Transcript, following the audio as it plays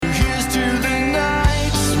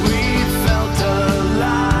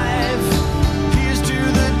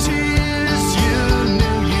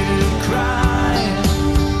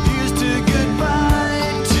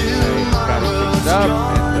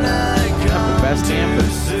Tascam, but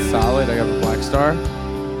it's solid. I got the Black Star.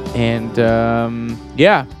 And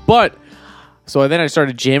yeah, but so then I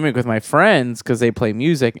started jamming with my friends because they play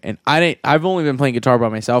music, and I've only been playing guitar by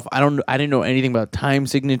myself. I didn't know anything about time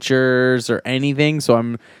signatures or anything, so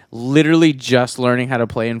I'm literally just learning how to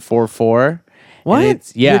play in 4/4.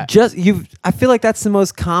 What? Yeah. I feel like that's the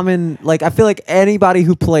most common. Like, I feel like anybody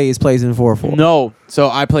who plays in 4/4. No, so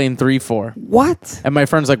I play in 3/4. What? And my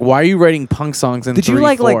friend's like, "Why are you writing punk songs in 3/4?" Did you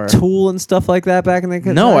like Tool and stuff like that back in the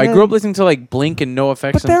day? No, I grew up listening to like Blink and No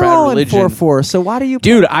Effects But and they're Bad all Religion. in 4/4. So why do you?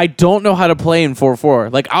 Dude, I don't know how to play in 4/4.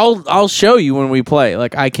 Like I'll show you when we play.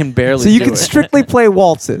 Like I can barely. So you do can it. strictly play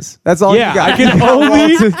waltzes. That's all Yeah, you got. I can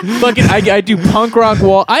only fucking. I do punk rock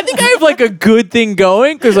waltz. I think I have like a good thing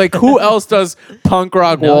going because like who else does punk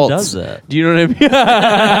rock No one waltz? does that. Do you know what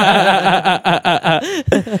I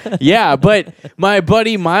mean? Yeah, but my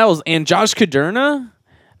buddy Miles and Josh Caderna,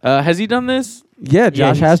 has he done this? Yeah,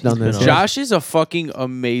 Josh he's- has he's done this. been on. Josh is a fucking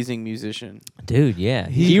amazing musician. Dude, yeah.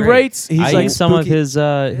 He great. writes. He's I like use some of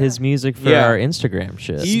spooky- his music for Yeah. our Instagram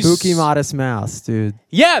shit. He's- Spooky Modest Mouse, dude.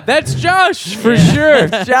 Yeah, that's Josh for sure.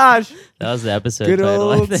 Josh, That was the episode good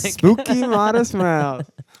title, I old think. Spooky Modest Mouse.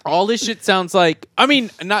 All this shit sounds like. I mean,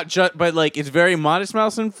 not just, but like it's very Modest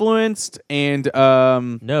Mouse influenced, and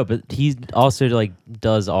No, but he also like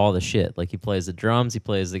does all the shit. Like he plays the drums, he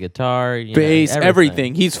plays the guitar, bass,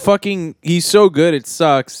 everything. He's so good. It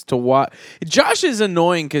sucks to watch. Josh is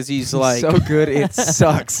annoying because he's like so good, it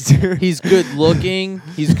sucks, dude. he's good looking.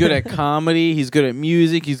 He's good at comedy. He's good at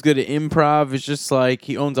music. He's good at improv. It's just like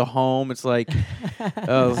he owns a home. It's like,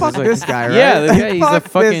 oh, Fuck it's like, this guy, right? Yeah, this guy, he's a Fuck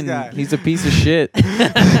this fucking. guy. He's a piece of shit.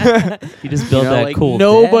 He just built that like cool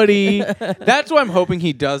nobody. That's why I'm hoping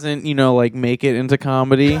he doesn't, like make it into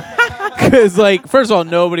comedy. Because, like, first of all,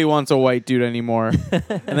 nobody wants a white dude anymore.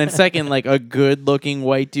 And then second, like, a good-looking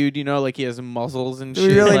white dude, like he has muscles and Do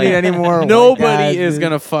shit. we really like, need any more white nobody guys, is dude?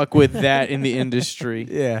 going to fuck with that in the industry.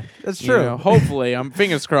 Yeah, that's You true. know, hopefully. I'm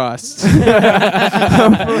fingers crossed.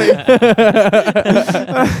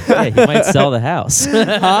 Yeah, he might sell the house.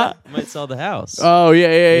 Huh? He might sell the house. Oh, yeah,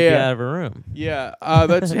 Get yeah. out of a room. Yeah.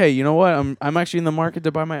 That's, hey, you know what? I'm actually in the market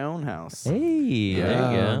to buy my own house. Hey, there you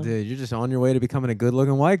Oh, go. dude, you're just on your way to becoming a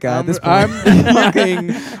good-looking white guy at this point. I'm looking.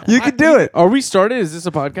 You can do it. Are we started? Is this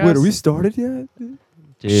a podcast? Wait, are we started yet? Dude.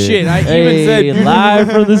 Shit, I even Hey, said-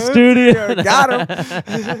 live from the studio. Got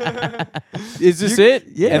him. Is this You- it?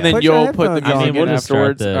 yeah, And then put your you'll put the headphones music on. I mean, we'll in just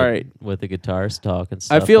start afterwards. All right. with the guitars talk and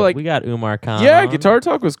stuff. feel but like- we got Umar Khan. Yeah, on. Guitar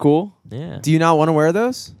Talk was cool. Yeah, Do you not want to wear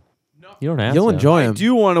those? you don't have You'll to. enjoy I them.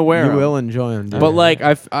 do want to wear You them. will enjoy them, dude. But like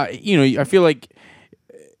I feel like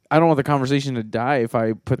I don't want the conversation to die if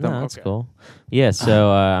I put them. No, that's okay. cool. Yeah,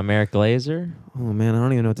 so I'm Eric Glazer. Oh man, I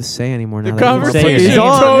don't even know what to say anymore. The now that Umar put conversation these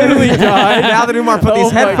on. totally died. Now that Umar put Oh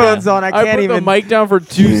these my headphones God. on, I I can't put even. the mic down for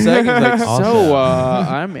 2 seconds. Like, Awesome. so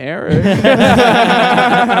I'm Eric.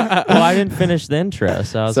 Well, I didn't finish the intro,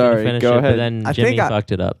 so I was Sorry, going to finish go it, ahead. but then I Jimmy think I-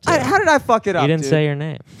 fucked it up. Too. How did I fuck it up? You didn't dude? say your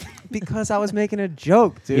name. Because I was making a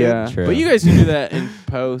joke, dude. Yeah, True. but you guys can do that in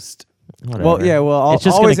post. Whatever. Well, yeah. Well, I'll It's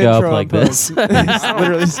just always gonna go up intro like and this. post. It's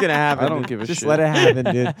literally just gonna happen. I don't give a just shit. let it happen,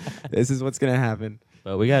 dude. This is what's gonna happen.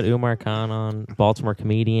 But we got Umar Khan on, Baltimore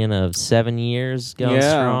comedian of 7 years, going Yeah.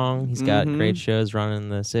 strong. He's got Mhm. great shows running in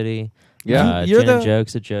the city. Yeah. You're Gin and the-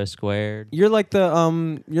 jokes at Joe Squared. You're like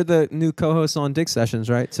you're the new co-host on Dick Sessions,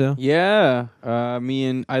 right? Too. Yeah, me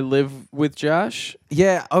and I live with Josh.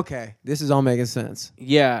 Yeah. Okay. This is all making sense.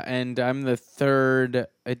 Yeah, and I'm the third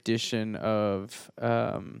edition of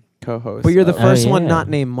co-host. But you're the of- first yeah. one not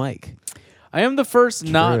named Mike. I am the first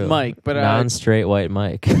not True. Mike, but Non-straight white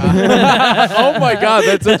Mike. oh my God,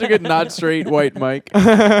 that's such a good not straight white Mike.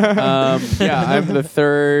 Yeah, I'm the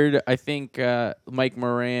third. I think Mike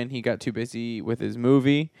Moran, he got too busy with his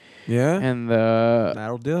movie, Yeah. and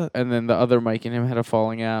That'll do it. then the other Mike and him had a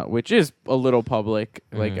falling out, which is a little public.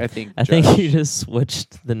 Like I think I think Josh- you just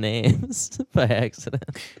switched the names by accident.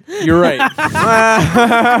 you're right.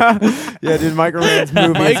 Yeah, dude. Mike Moran's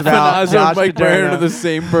movie Mike is about Finazzo Josh and Mike Moran Paterno. are the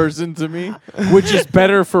same person to me, which is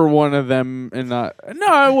better for one of them and not.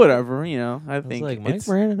 No, whatever. I I was think like, Mike it's.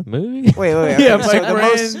 Moran in a movie? Wait. Yeah, okay, so Mike the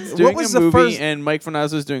Moran's most- doing what was a the movie, first? and Mike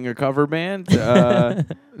Finazzo's doing a cover band.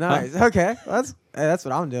 Nice. Okay. That's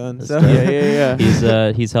what I'm doing. That's So. dope.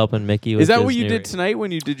 Yeah. He's helping Mickey with Is that his what you new- did tonight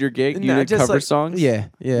when you did your gig? You No, did just cover like- songs? Yeah.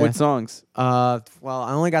 Yeah. What songs? Well,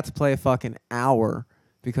 I only got to play a fucking hour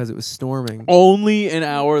because it was storming. Only an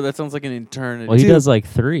hour? That sounds like an eternity. Well, he Dude. does like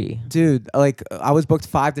 3. Dude, like I was booked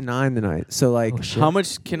 5 to 9 tonight, so like Oh, shit. How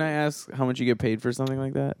much, can I ask, how much you get paid for something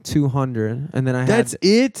like that? 200, and then I That's had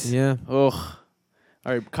it? yeah. Ugh. All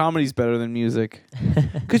right, comedy's better than music.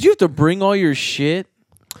 Because you have to bring all your shit.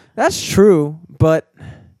 That's true, but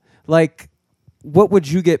like what would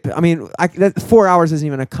you get? I mean, that 4 hours isn't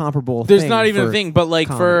even a comparable. There's thing not even a for thing, but like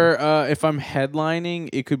comedy. for if I'm headlining,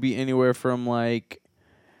 it could be anywhere from like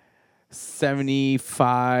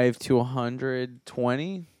 75 to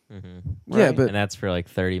 120. Yeah, right? but And that's for like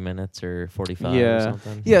 30 minutes or 45 Yeah. or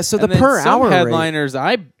something. yeah. So the And then per some hour rate. headliners,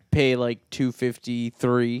 I pay like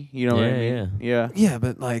 253. You know what I Yeah, mean? Yeah. Yeah,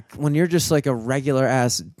 but like when you're just like a regular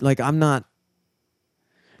ass, like I'm not.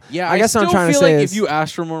 Yeah, I guess what I'm still trying to feel say like is- if you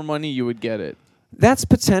asked for more money, you would get it. That's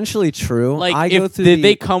potentially true. Like, I go if through did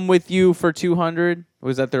they come with you for 200?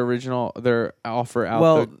 Was that their offer out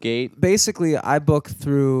Well, the gate? basically I book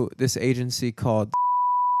through this agency called,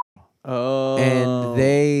 Oh, and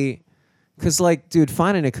they, because like, dude,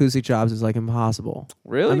 finding acoustic jobs is like impossible.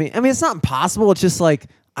 really? I mean, it's not impossible. It's just like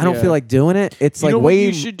I don't Yeah. feel like doing it. It's You like know what way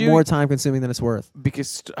you should do? more time consuming than it's worth.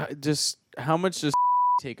 because just how much does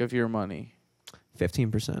take of your money?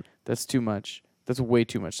 15%. That's too much. That's way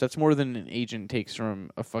too much. That's more than an agent takes from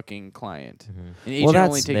a fucking client. Mhm. An agent that's-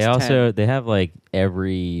 only takes They 10. also they have like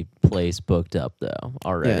every place booked up though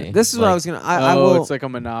already. Yeah, this is what I Like, was gonna. I oh, will. it's like a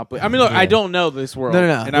monopoly. I mean, look, I Yeah. don't know this world. No, no,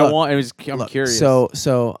 no. And I Look, want. I'm Look, curious.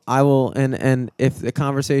 So I will, and if the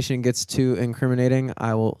conversation gets too incriminating,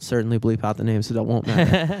 I will certainly bleep out the names, so that won't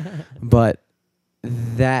matter. But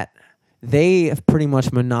that they have pretty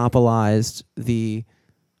much monopolized the.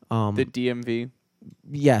 the DMV.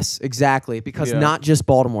 Yes, exactly. Because Yeah. not just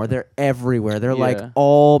Baltimore, they're everywhere. They're like Yeah.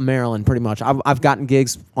 all Maryland, pretty much. I've gotten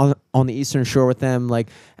gigs on the Eastern Shore with them, like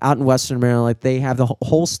out in Western Maryland. Like they have the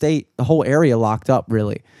whole state, the whole area locked up,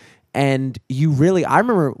 really. And you really, I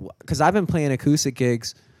remember because I've been playing acoustic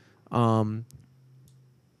gigs,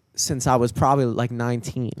 since I was probably like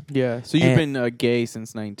 19. Yeah. So you've And- been gay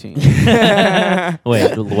since 19.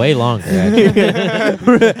 wait, way longer.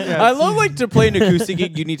 Actually. I love like to play an acoustic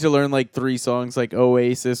gig. You need to learn like 3 songs, like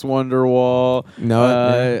Oasis, Wonderwall. No,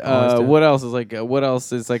 yeah, always do. What else is like? What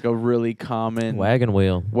else is like a really common Wagon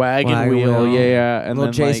wheel. Wagon wheel? Yeah. And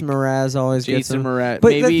little then Jason like, Mraz always gets Jason them. Mraz. But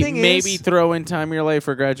the maybe thing maybe is- throw in Time of Your Life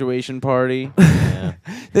for graduation party. Yeah.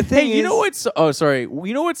 The thing Hey, you know is- what? Oh, sorry.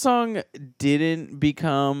 You know what song didn't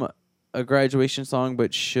become a graduation song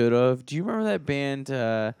but should have? Do you remember that band?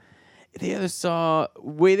 They had a song.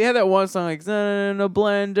 Wait, they had that one song like "In a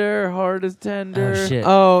blender, heart is tender." Oh shit.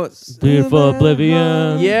 Oh, Beautiful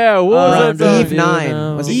Oblivion. Yeah, what was that Eve song?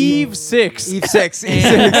 9. Was it Eve 6. Eve 6. Eve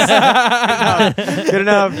 6. Good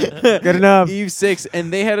enough. Good enough. Eve 6,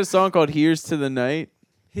 and they had a song called "Here's to the Night."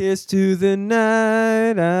 Here's to the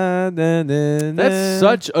night. That's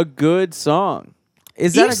such a good song.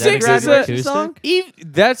 Is that Eve a 6 good is a- graduation acoustic? song? Eve,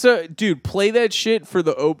 that's a dude. Play that shit for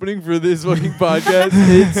the opening for this fucking podcast.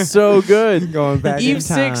 It's so good. Going back Eve in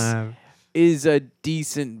 6 time. is a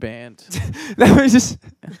decent band. That was just.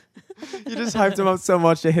 You just hyped him up so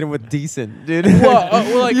much to hit him with decent, dude.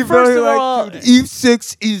 Well, like, You first probably of like, all- dude, Eve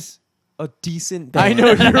 6 is a decent band. I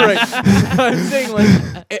know you're right. I'm saying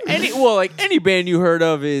like any band you heard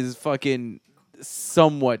of is fucking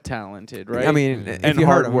somewhat talented, right? I mean, if and you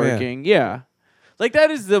heard 'em, hardworking. Yeah, like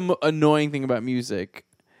that is the annoying thing about music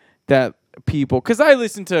that people, because I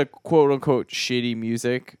listen to quote unquote shitty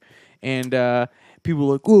music, and people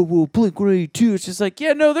are like, oh, well, Blink-182. It's just like,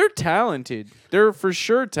 yeah, no, they're talented. They're for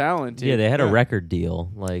sure talented. Yeah, they had a record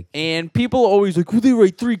deal. Like, And people are always like, well, they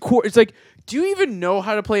write 3 chords. It's like, do you even know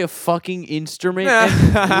how to play a fucking instrument?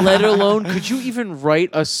 And let alone, could you even write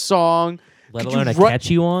a song? let Could alone you a write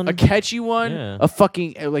catchy one. A catchy one? Yeah. A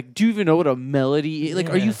fucking, like, do you even know what a melody is? Like,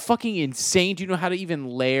 are Yeah. you fucking insane? Do you know how to even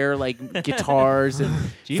layer, like, guitars? And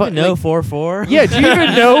Do you even know like, 4/4? yeah, do you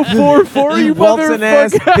even know 4/4, you Waltzing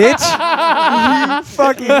ass motherfucker? bitch. You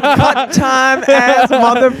fucking cut time ass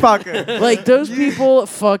motherfucker. Like, those people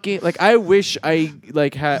fucking, like, I wish I,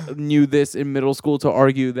 like, knew this in middle school to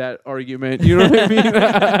argue that argument. You know what I mean?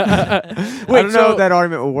 I don't know if that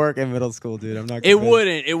argument would work in middle school, dude. I'm not. It convinced.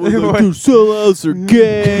 wouldn't. It would like, dude, sellouts are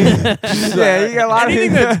gay. Yeah, you got a lot of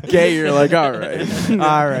Anything that's gay, you're like, all right. All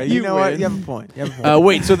right, you You know what? win. You have a point. You have a point.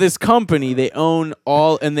 Wait, so this company, they own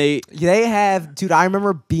all, and they, They have, dude. I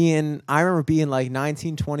remember being like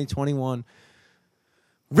 19, 20, 21,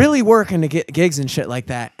 really working to get gigs and shit like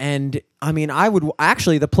that. And I mean, I would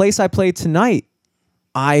actually, the place I played tonight,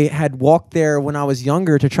 I had walked there when I was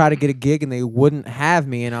younger to try to get a gig, and they wouldn't have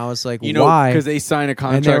me. And I was like, you know, why? because they sign a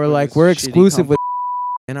contract. And they were with like, this we're shitty exclusive company. with.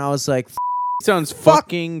 And I was like, Sounds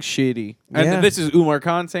fucking shitty. Yeah. And this is Umar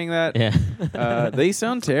Khan saying that. Yeah. They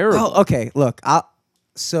sound terrible. well, okay, look,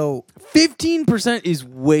 so 15% is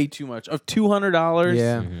way too much of $200.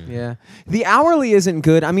 yeah, yeah. The hourly isn't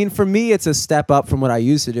good. I mean, for me, it's a step up from what I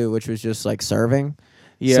used to do, which was just like serving.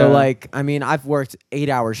 Yeah. So like, I mean, I've worked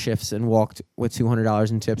 8-hour shifts and walked with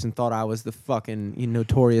 $200 in tips and thought I was the fucking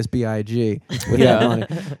notorious Big with that money.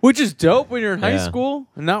 Which is dope when you're in high Yeah. school,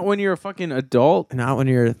 not when you're a fucking adult. Not when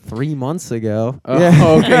you're 3 months ago.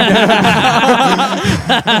 Oh, okay.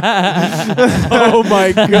 Oh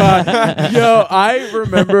my god, yo! I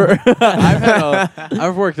remember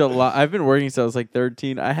I've worked a lot. I've been working since I was like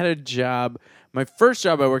 13. I had a job. My first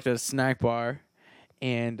job, I worked at a snack bar,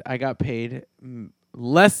 and I got paid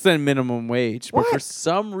less than minimum wage. But for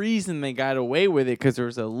some reason, they got away with it because there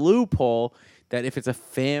was a loophole that if it's a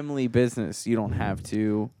family business, you don't have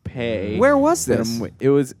to pay. Where was this? It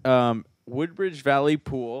was Woodbridge Valley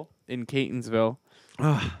Pool in Catonsville.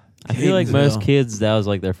 I feel like most Catonsville. kids, that was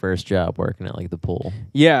like their first job working at like the pool.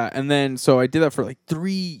 Yeah, and then so I did that for like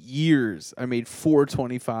 3 years. I made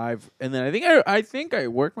 $425, and then I think I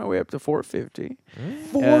worked my way up to $450.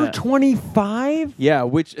 $425? Yeah,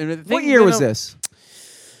 which and the What thing, year was this?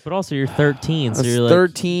 But also, you're 13, I so was you're like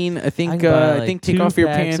 13. I I think can buy, I like, think Take 2 Off Your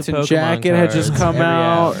packs Pants of and Pokemon Jacket had just cards come every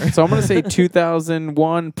out. hour. So I'm gonna say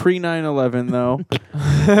 2001, pre 9/11 though.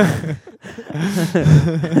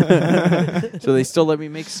 So they still let me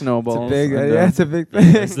make snowballs. and, It's a big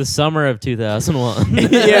thing. it's the summer of 2001.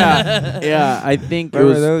 yeah. I think it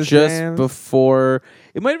Remember was those just jams? before.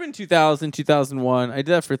 It might have been 2000, 2001. I did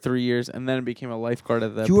that for 3 years, and then I became a lifeguard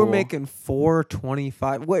at that. You were pool. making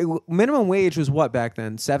 $425. Wait, minimum wage was what back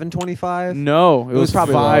then? $7.25. No, it was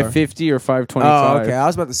probably lower. $5.50 or $5.25. Oh, okay. I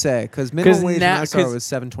was about to say because minimum wage when now- I started 'cause- was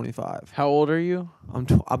 $7.25. How old are you?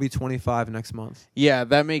 I'll be 25 next month. Yeah,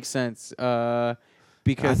 that makes sense.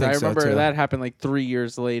 Because I I think so, remember too. that happened like 3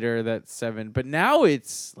 years later. That's 7, but now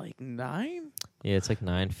it's like 9. Yeah, it's like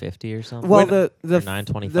 $9.50 or something. Well, Or the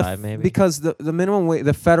 $9.25 maybe. because the minimum wage,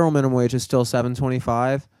 the federal minimum wage is still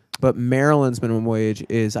 $7.25, but Maryland's minimum wage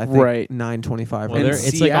is I think Right. $9.25. Well, And they're-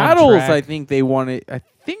 it's like on Seattle's, track. I think they wanted. I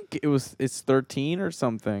think it's 13 or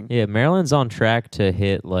something. Yeah, Maryland's on track to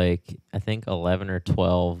hit like I think 11 or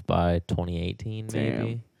 12 by 2018 maybe.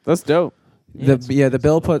 Damn. That's dope. the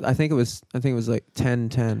bill put I think it was like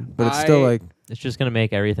 10, but it's still like It's just gonna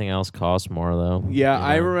make everything else cost more though. Yeah, you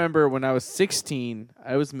I know? remember when I was 16,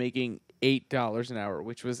 I was making $8 an hour,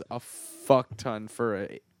 which was a fuck ton for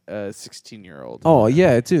a 16-year-old. oh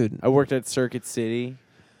yeah, dude. I worked at Circuit City.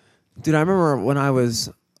 Dude, I remember when I was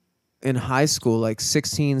in high school, like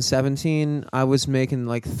 16, 17, I was making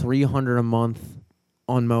like $300 a month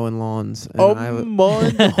on mowing lawns. And A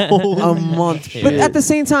month? a month. But Shit. at the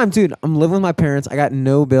same time, dude, I'm living with my parents. I got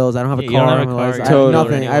no bills. I don't have a Yeah, you car. don't have I'm a realized car, I you're have not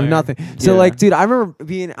nothing. going I have anywhere. nothing. So Yeah. like, dude, I remember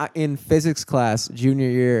being in physics class junior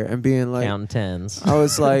year and being like, Counting tens. I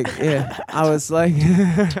was like, yeah, I was like,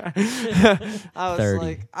 I was 30.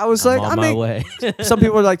 like, I was I'm like, on I my make. way. Some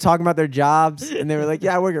people were like talking about their jobs, and they were like,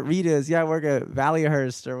 "Yeah, I work at Rita's. Yeah, I work at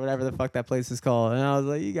Valleyhurst or whatever the fuck that place is called." And I was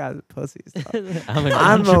like, "You guys are pussies." I'm an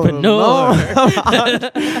I'm entrepreneur.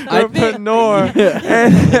 I'm entrepreneur.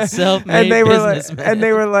 And, Self-made and they were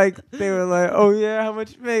like, businessman. "Oh yeah, how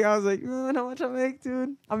much you make?" I was like, "You know how much I make,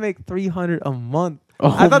 dude? I make $300 a month." Oh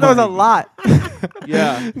I thought that was my- a lot.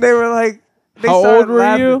 Yeah. They were like, they How started old were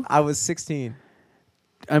laughing. you? I was 16.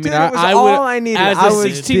 I mean, Dude, I, it was I all would. I needed. As I a was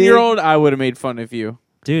 16-year-old, I would have made fun of you.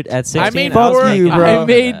 Dude, at 16, I made Fuck more. you, bro. I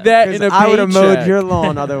made that in a I would have mowed paycheck. your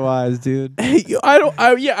lawn otherwise, dude.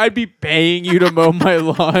 I'd be paying you to mow my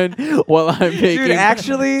lawn while I'm making Dude,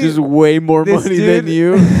 actually, just way more this money than dude-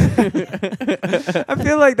 you. I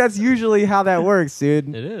feel like that's usually how that works, dude.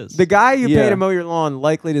 It is. The guy you Yeah. pay to mow your lawn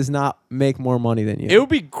likely does not make more money than you. It would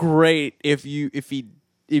be great if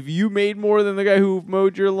you made more than the guy who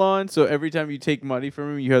mowed your lawn. So every time you take money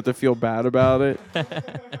from him, you have to feel bad about it.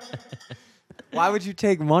 Why would you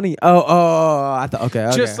take money? Oh, I thought okay.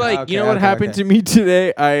 Just like you know what happened to me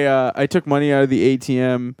today. I took money out of the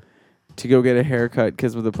ATM to go get a haircut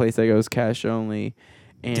because with the place I go is cash only.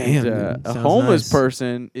 And Damn, dude. a Sounds homeless nice.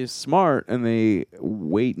 person is smart and they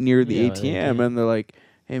wait near the Yeah, ATM they do. and they're like,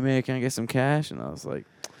 "Hey man, can I get some cash?" And I was like,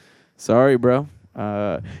 "Sorry, bro."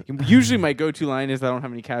 Usually my go-to line is I don't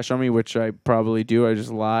have any cash on me, which I probably do. I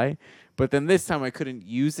just lie. But then this time I couldn't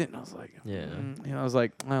use it, and I was like, Yeah. And I was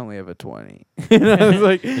like, I only have a 20. And I was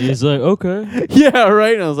like, He's like, okay. yeah,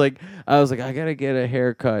 right. And I was like, I gotta get a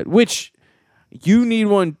haircut, which you need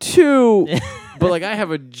one too. But like I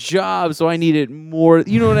have a job, so I need it more.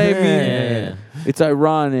 You know what I mean? Yeah. It's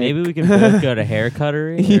ironic. Maybe we can both go to hair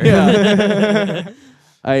cuttery.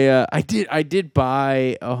 Yeah. I did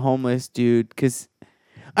buy a homeless dude because,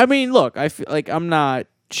 I mean, look, I feel like I'm not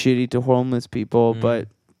shitty to homeless people, Mm. but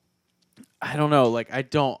I don't know. Like I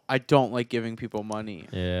don't like giving people money.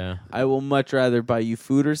 Yeah. I will much rather buy you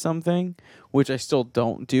food or something, which I still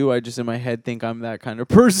don't do. I just in my head think I'm that kind of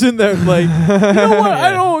person that like, you know what? I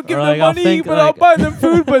don't give Or, them like, I'll money, think, but I'll like- buy them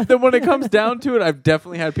food. But then when it comes down to it, I've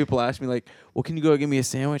definitely had people ask me like, "Well, can you go give me a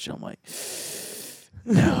sandwich?" And I'm like,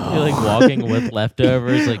 "No." You're like walking with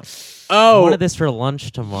leftovers. Like, I Oh, wanted this for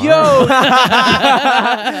lunch tomorrow. yo,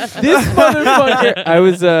 this motherfucker. I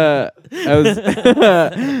was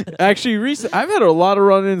actually recent. I've had a lot of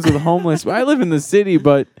run-ins with homeless. I live in the city,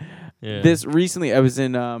 but Yeah. this recently I was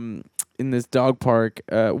in this dog park,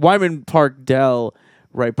 Wyman Park Dell,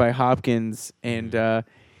 right by Hopkins, and there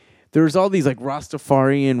was all these like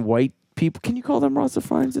Rastafarian white people. Can you call them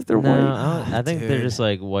Rastafarians if they're No, white? I think they're Dude. just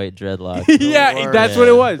like white dreadlocks. Yeah, worst. that's what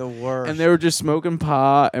it was. The worst. And they were just smoking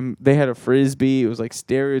pot, and they had a frisbee. It was like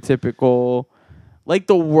stereotypical, like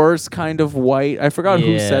the worst kind of white. I forgot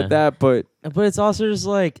who Yeah. said that, but But it's also just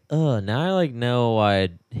like, now I like know why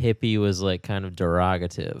hippie was like kind of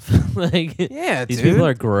derogative. Like, Yeah, these dude. people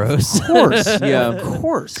are gross. Of course. Yeah. Of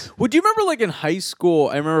course. would you remember like in high school?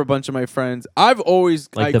 I remember a bunch of my friends. I've always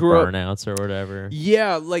like I the grew up. burnouts or whatever.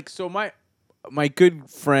 Yeah, like so my good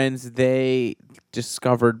friends, they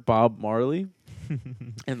discovered Bob Marley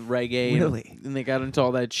and reggae. Really? And they got into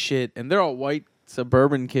all that shit. And they're all white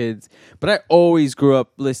suburban kids. But I always grew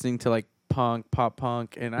up listening to like punk, pop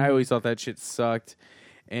punk, and I always thought that shit sucked.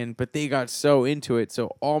 But they got so into it.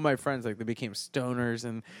 So all my friends, like, they became stoners.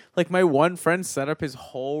 And like my one friend set up his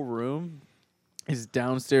whole room, his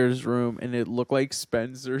downstairs room, and it looked like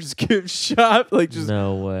Spencer's gift shop. Like just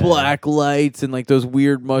No way. black lights and like those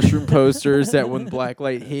weird mushroom posters that when black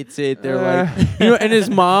light hits it, they're like, you know. And his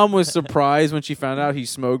mom was surprised when she found out he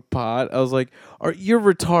smoked pot. I was like, you're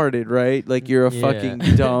retarded, right? Like you're a Yeah. fucking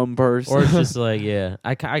dumb person. Or it's just like, yeah.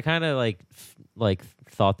 I kind of like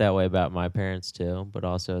thought that way about my parents too, but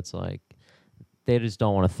also it's like they just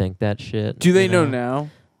don't want to think that shit. Do they you know now?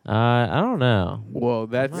 I don't know. Whoa,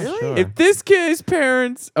 that's I'm not sure. if this kid's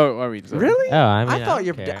parents. Oh, I mean, sorry. Really? Oh, I mean, I thought don't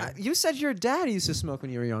your care. you said your dad used to smoke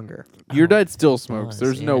when you were younger. Your dad still smokes. does,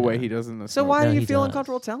 There's no yeah. way he doesn't. So smoke. why No, do you he feel does.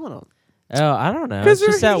 uncomfortable telling him? Oh, I don't know. 'Cause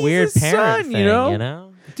It's just that he's weird his parent son, thing, you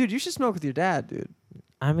know? Dude, you should smoke with your dad, dude.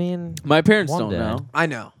 I mean, My parents One don't day. know. I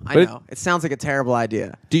know. I But- know. It sounds like a terrible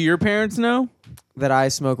idea. Do your parents know? That I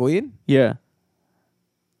smoke weed? Yeah.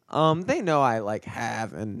 They know I like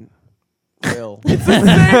have and will. I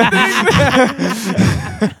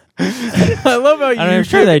love how you I'm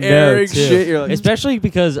sure they know Eric too. shit. You're like, Especially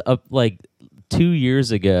because like 2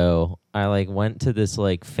 years ago, I like went to this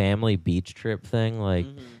like family beach trip thing. Like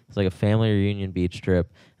it's like a family reunion beach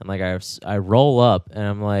trip, and like I roll up and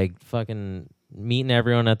I'm like fucking meeting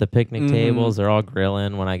everyone at the picnic tables. They're all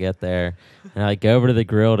grilling when I get there, and I like go over to the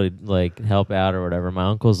grill to like help out or whatever. My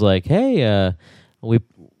uncle's like, "Hey,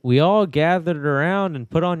 we all gathered around and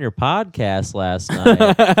put on your podcast last night."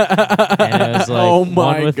 And it was like Oh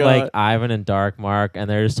my one with God. like Ivan and Dark Mark, and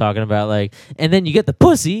they're just talking about like, and then you get the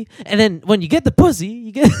pussy, and then when you get the pussy,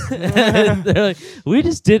 you get. And they're like, we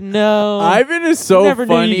just didn't know. Ivan is so Never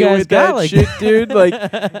knew funny you guys with got that like shit, dude.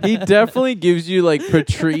 Like, he definitely gives you like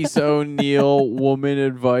Patrice O'Neal woman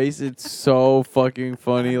advice. It's so fucking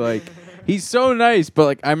funny. Like, he's so nice. But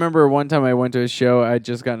like, I remember one time I went to a show. I had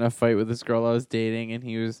just gotten in a fight with this girl I was dating, and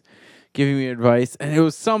he was giving me advice, and it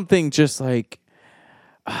was something just like,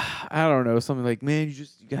 I don't know, something like, man, you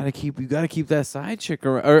gotta keep that side chick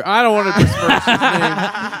around. Or I don't want to disperse his name.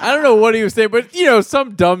 I don't know what he was saying, but you know,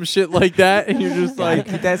 some dumb shit like that, and you're just like,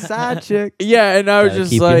 Keep that side chick. yeah. And I was Gotta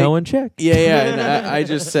just keep like, your hoe in check. yeah. And I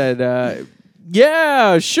just said,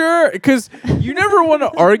 yeah, sure. Because you never want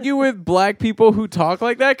to argue with black people who talk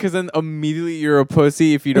like that, because then immediately you're a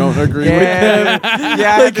pussy if you don't agree with them.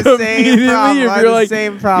 Yeah, I had the same problem. I had the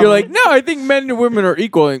same problem. You're like, no, I think men and women are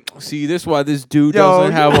equal. And, see, this is why this dude Yo,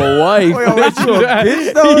 doesn't have a wife. Yo, what you a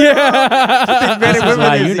bitch, though? Yeah. Men and This is women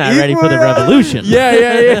why is you're not ready for the equal, yo? revolution.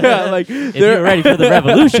 Yeah. Like, If you're ready for the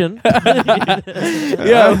revolution,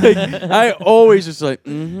 yeah, like, I always just like,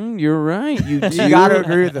 you're right. You You gotta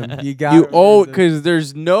agree with them. You gotta. You agree with them. because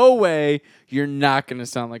there's no way you're not gonna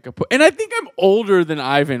sound like a. And I think I'm older than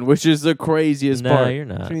Ivan, which is the craziest no, part. you're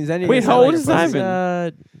not. Which means then you Wait, can how sound old like a is pussy.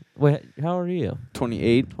 Ivan? Wait, how old are you?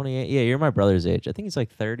 28. 28. Yeah, you're my brother's age. I think he's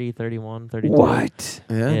like 30, 31, 32. What?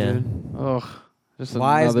 Yeah, Yeah. dude. Ugh, just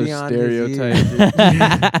Wise another beyond his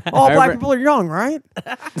stereotype. All I black re- people are young, right?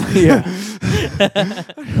 Yeah.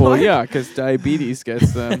 Well, yeah, because diabetes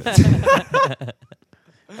gets them.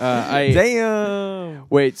 Damn.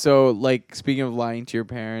 Wait, so like speaking of lying to your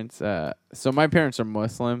parents, so my parents are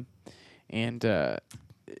Muslim, and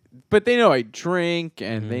but they know I drink,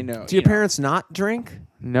 and they know. Do your you know. parents not drink?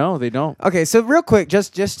 No, they don't. Okay, so real quick,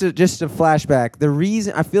 just to flashback. The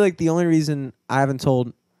reason I feel like the only reason I haven't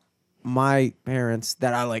told my parents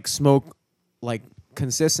that I like smoke like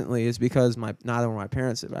consistently is because neither one of my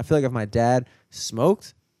parents did. I feel like if my dad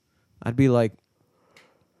smoked, I'd be like,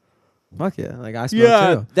 fuck yeah, like I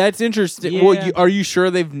smoke too. That's interesting. Yeah. Well, are you sure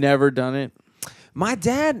they've never done it? My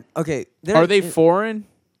dad, okay, Are they foreign?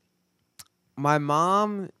 my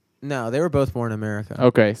mom, no, they were both born in America.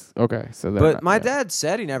 Okay, so they're But not- my yeah. dad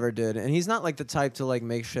said he never did, and he's not like the type to like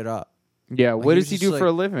make shit up. Yeah, Like, what he's does he just do for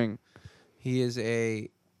a like- living? He is a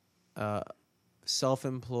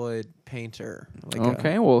self-employed painter. Like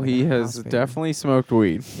Okay, well, he like a has house painter. definitely smoked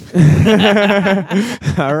weed.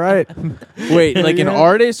 All right. Wait, like an Yeah.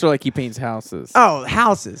 artist or like he paints houses? Oh,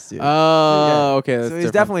 houses, dude. Oh, okay. That's so he's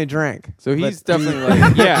different. definitely drank. So he's but- definitely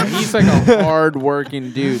like, yeah, he's like a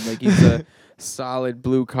hard-working dude. Like he's a solid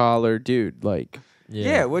blue-collar dude. Like,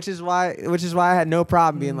 Yeah, which is why I had no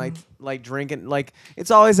problem being like drinking. Like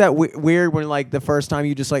it's always that weird when like the first time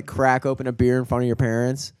you just like crack open a beer in front of your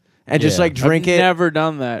parents and just Yeah. like drink I've it. never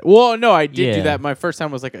done that. Well, no, I did do Yeah. that. My first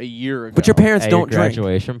time was like a year ago. But your parents At your don't drink.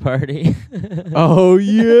 graduation party. Oh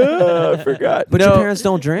yeah, I forgot. But no, your parents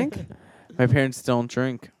don't drink. my parents don't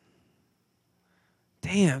drink.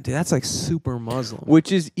 Damn, dude, that's like super Muslim.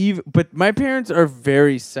 Which is even, but my parents are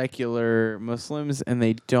very secular Muslims, and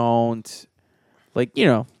they don't, like, you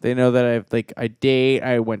know, they know that I date,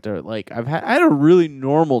 I went to, like, I had a really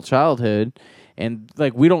normal childhood, and,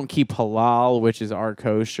 like, we don't keep halal, which is our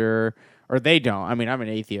kosher, or they don't. I mean, I'm an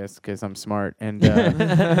atheist because I'm smart, and,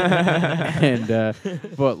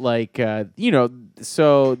 but, like, you know,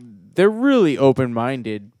 so they're really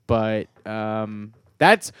open-minded, but,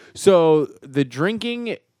 that's so the drinking.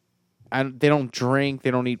 They don't drink. They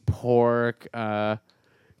don't eat pork.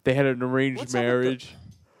 They had an arranged What's up with the- marriage.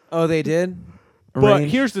 Oh, they did. But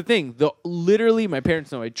Arranged? here's the thing: literally, my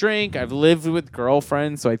parents know I drink. I've lived with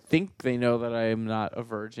girlfriends, so I think they know that I am not a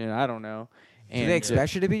virgin. I don't know. Do they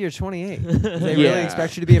expect you to be? You're 28. Do they Yeah. really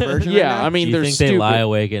expect you to be a virgin? Yeah, right now? I mean, Do you they're think stupid. they lie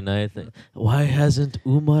awake at night? Think, why hasn't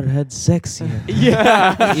Umar had sex yet?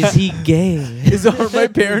 Yeah. Is he gay? Are my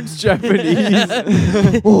parents Japanese?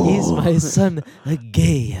 Is my son a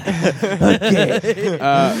gay?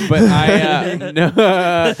 But I no,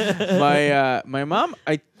 my mom.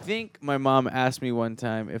 I think my mom asked me one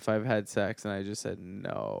time if I've had sex, and I just said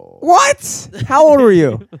no. What? How old were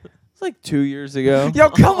you? It's like 2 years ago. Yo,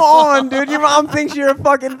 come on, dude. Your mom thinks you're a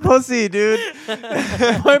fucking pussy, dude.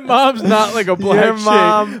 My mom's not like a black Your chick.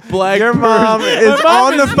 mom- Black your person. mom is My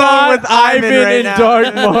mom on the is phone not with Ivan right and now.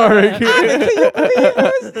 Dark Mark. He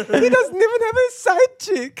doesn't even have a side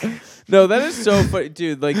chick. No, that is so funny,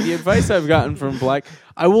 dude. Like the advice I've gotten from black.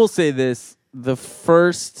 I will say this: when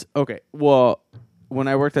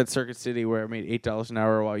I worked at Circuit City, where I made $8 an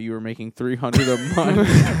hour while you were making $300 a month.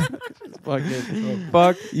 Fuck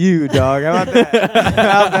you, dog. How about that?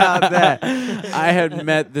 How about that? I had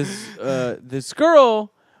met this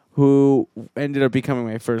girl who ended up becoming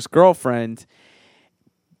my first girlfriend,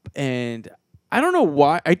 and I don't know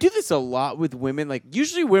why I do this a lot with women. Like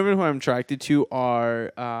usually, women who I'm attracted to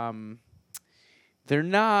are they're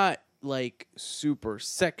not like super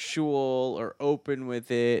sexual or open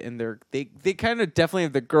with it, and they kind of definitely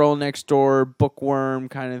have the girl next door bookworm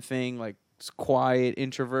kind of thing, like quiet,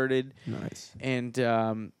 introverted. Nice. And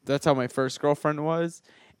that's how my first girlfriend was.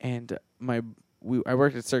 And I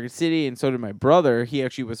worked at Circuit City, and so did my brother. He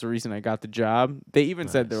actually was the reason I got the job. They even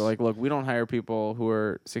said, they were like, look, we don't hire people who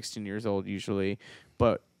are 16 years old usually,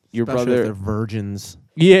 but your Especially if brother... they're virgins.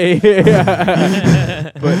 Yeah.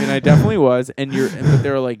 And I definitely was. But they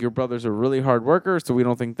were like, your brother's a really hard worker, so we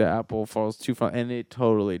don't think the apple falls too far. And it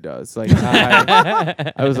totally does. Like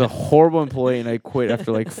I was a horrible employee, and I quit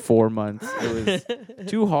after like 4 months. It was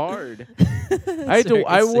too hard.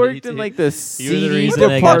 I worked in like the You're the CD reason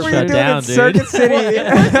they got department. shut down, dude. Circuit City.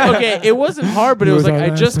 Okay, it wasn't hard, but it was like I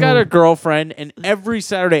just got a girlfriend, and every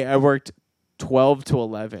Saturday I worked 12 to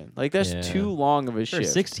 11. Like that's Yeah. too long of a For a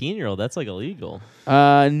shift. 16-year-old, that's like illegal.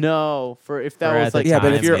 No, for if that For was at the like Yeah, but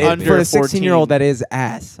time, if you're maybe. under for a 14. 16-year-old, that is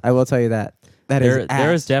ass. I will tell you that. That is ass.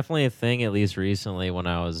 There was definitely a thing, at least recently, when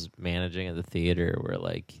I was managing at the theater, where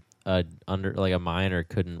like a minor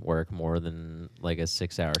couldn't work more than like a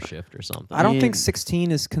 6-hour shift or something. I don't think in-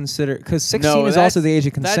 16 is considered because 16 No, is that's- also the age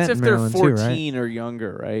of consent That's if in they're Maryland 14 too, right? or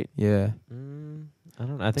younger, right? Yeah. I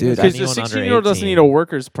don't know. I think Dude, it was Because the anyone under 16-year-old doesn't 18. need a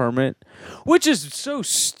worker's permit, which is so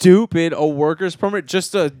stupid. A worker's permit,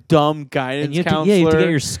 just a dumb guidance And you have counselor. you have to get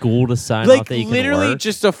your school to sign like off that you literally can work.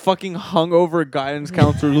 just a fucking hungover guidance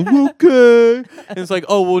counselor. Like, okay, and it's like,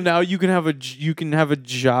 oh well, now you can have a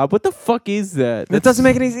job. What the fuck is that? That doesn't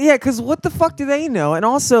make any sense. Yeah, because what the fuck do they know? And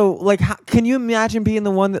also, like, how, can you imagine being the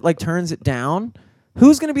one that like turns it down?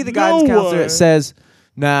 Who's gonna be the guidance counselor one. that says,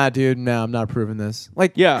 "Nah, dude, no, I'm not approving this"?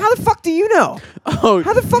 Like, Yeah. how the fuck do you know? Oh,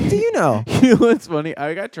 How the fuck do you know? you know what's funny?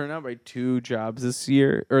 I got turned out by 2 jobs this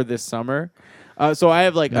year or this summer. So I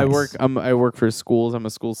have like I Nice. work for schools. I'm a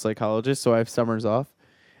school psychologist, so I have summers off.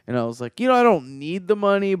 And I was like, I don't need the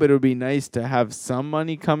money, but it would be nice to have some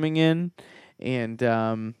money coming in. And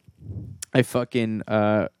I fucking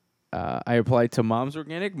I applied to Mom's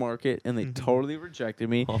Organic Market, and they totally rejected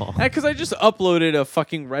me Oh. because I just uploaded a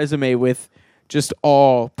fucking resume with just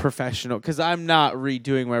all professional. Because I'm not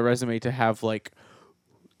redoing my resume to have like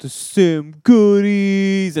the Sam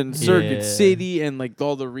Goodies and Circuit Yeah. City and like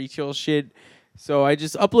all the retail shit. So I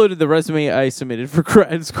just uploaded the resume I submitted for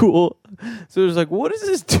grad school. So it was like, what is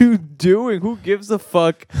this dude doing? Who gives a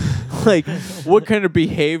fuck? Like, what kind of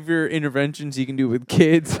behavior interventions he can do with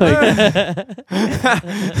kids? Like,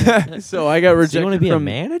 so I got rejected So you want to be a from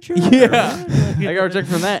manager? Yeah, I got rejected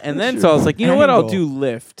from that, and then so I was like, you know what? I'll angle? do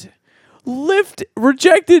Lyft. Lyft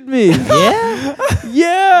rejected me. Yeah.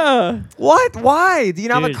 Yeah, What? Why? Do you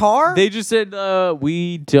not have a Dude, car? they just said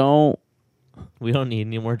we don't. We don't need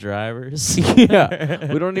any more drivers.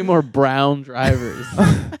 Yeah, we don't need more brown drivers.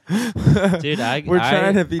 Dude, We're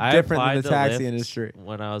trying to be I different than applied the to taxi Lyft industry.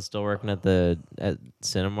 when I was still working at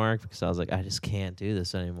Cinemark because I was like, I just can't do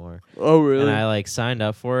this anymore. Oh really? And I like signed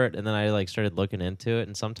up for it, and then I like started looking into it,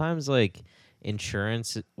 and sometimes like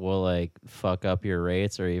insurance will like fuck up your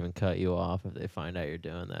rates or even cut you off if they find out you're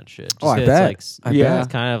doing that shit. Just Oh, I 'cause bet. It's I like, bet.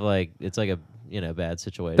 it's kind of like it's like a bad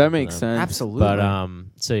situation. That for makes them. sense. Absolutely. But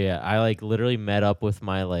so yeah, I like literally met up with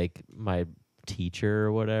my teacher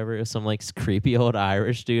or whatever. It was some like creepy old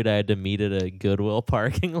Irish dude I had to meet at a Goodwill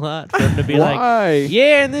parking lot for him to be like, Why?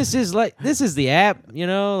 yeah, and this is the app,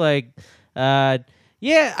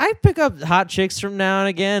 yeah, I pick up hot chicks from now and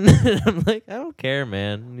again. And I'm like, I don't care,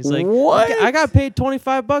 man. And he's like, What? I got paid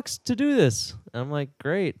 $25 to do this. I'm like,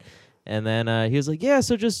 great. And then he was like, yeah,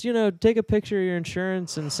 so just, take a picture of your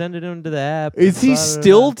insurance and send it into the app. Is he Blah, blah, blah.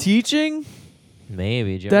 still teaching?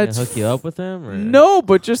 Maybe. Do you want me to That's hook you up with him? Or? No,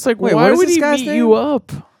 but just like, Wait, why what is would this he guy's meet name? you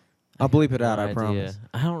up? I'll bleep it out. No I idea. promise.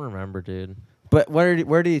 I don't remember, dude. But where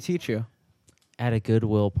do you teach you? At a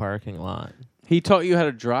Goodwill parking lot. He taught you how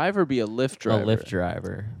to drive or be a Lyft driver? A Lyft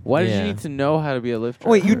driver. Why did Yeah. you need to know how to be a Lyft driver?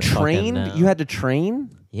 Wait, you Fucking trained? no. You had to train?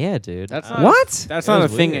 Yeah, dude. That's I- not What? That's That not a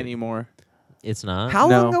was thing weird. anymore. It's not. How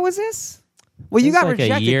No. long ago was this? Well, you It was got like a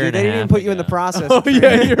rejected, year dude. and a They didn't even half put you in the ago. process. Oh of yeah,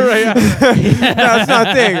 training. you're right. Yeah. No, it's not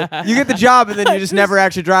a thing. You get the job and then you just never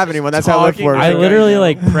actually drive anyone. That's how Lyft talking works. I Okay, literally yeah.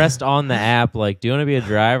 like pressed on the app like, do you want to be a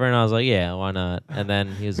driver? And I was like, yeah, why not? And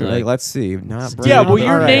then he was You're like, like, let's see. Not Yeah, Yeah, Brady. well,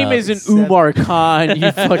 your All right. name isn't Umar Khan,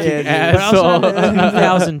 you fucking dude. but I also asshole. have a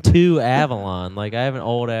 2002 Avalon. Like, I have an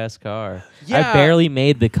old ass car. Yeah. I barely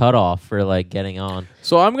made the cutoff for like getting on.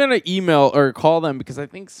 So I'm gonna email or call them because I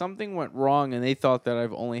think something went wrong and they thought that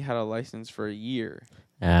I've only had a license for a year.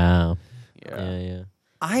 Oh, Yeah. yeah.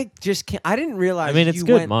 I just can't. I didn't realize. I mean, it's you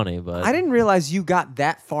good went- money, but I didn't realize you got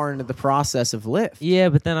that far into the process of Lyft. yeah.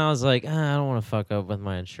 But then I was like, I don't want to fuck up with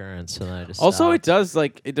my insurance, so then I just Also, it stopped. does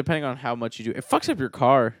depending on how much you do. It fucks up your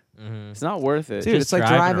car. Mhm. It's not worth it. Dude, Just it's like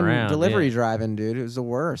driving driving around, delivery yeah. driving, dude. It was the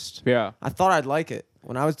worst. Yeah. I thought I'd like it.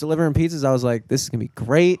 When I was delivering pizzas, I was like, this is going to be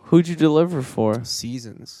great. Who'd you deliver for?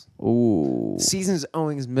 Seasons. Ooh. Seasons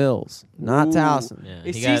Owings Mills, not Ooh. Towson. Yeah,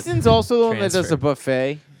 Is he got Seasons also the one that does transferred. a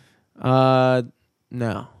buffet?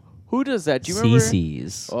 No. Who does that? Do you remember?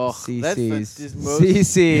 CC's. Oh, that's the CC's. most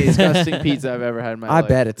CC's. disgusting pizza I've ever had in my I life.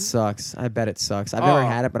 bet it sucks. I've never Oh.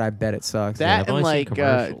 had it, but I bet it sucks. Yeah, That I've and only seen like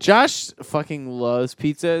commercials. Josh fucking loves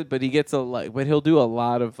pizza, but he gets but he'll do a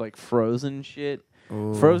lot of like frozen shit.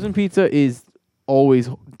 Ooh. Frozen pizza is always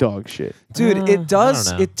dog shit. Dude, I it don't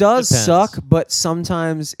does know. it does Depends. suck, but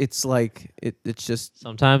sometimes it's like it's just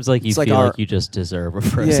Sometimes like you It's like feel our- like you just deserve a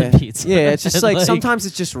frozen yeah. pizza. Yeah, it's just And, like sometimes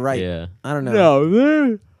it's just right. Yeah. I don't know.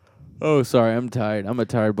 No. Oh, sorry. I'm tired. I'm a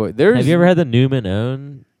tired boy. There's Have you ever had the Newman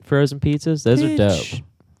Own frozen pizzas? Those are dope. Bitch.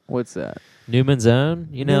 What's that? Newman's Own,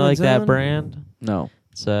 you know, Newman's like that Own? brand. No.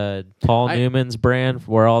 It's Paul I- Newman's brand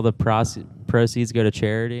where all the proceeds go to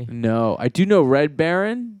charity. No. I do know Red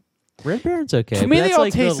Baron. Red Baron's okay. To me, but they that's all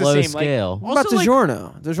like taste the the low same, like- scale. What about Also, like-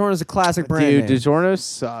 DiGiorno? DiGiorno's a classic brand Dude, name. DiGiorno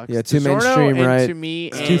sucks. Yeah, too DiGiorno mainstream, and right? To me,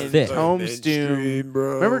 It's and too thick. Tombstone.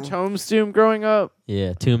 Remember Tombstone growing up?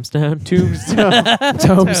 Yeah, Tombstone. Tombstone.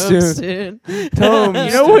 Tombstone. Tombstone.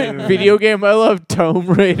 You know what video game I love? Tomb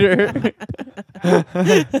Raider.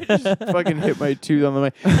 Just fucking hit my tooth on the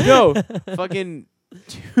mic. No, fucking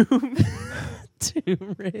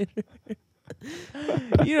Tomb Raider.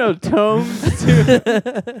 You know Tombstone.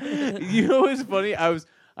 You know what's funny?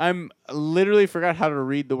 I'm literally forgot how to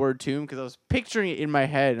read the word tomb because I was picturing it in my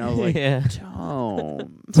head and I was like, yeah.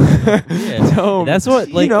 tomb. Yeah. Comb. That's what,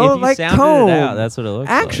 like, You know, if you like sounded comb. it out, that's what it looks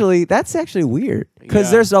like. Actually, that's actually weird because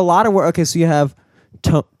Yeah. there's a lot of work. Okay, so you have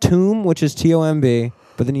tomb, which is TOMB,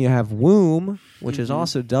 but then you have womb, which is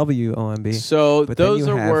also WOMB. So But then those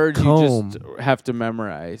you are have words comb. you just have to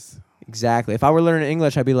memorize. Exactly. If I were learning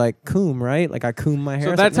English, I'd be like coom, right? Like I coom my hair.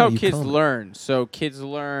 So It's that's like, no, how you kids comb it. learn. So kids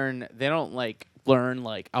learn. They don't learn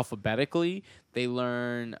alphabetically. They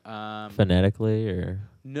learn Phonetically or.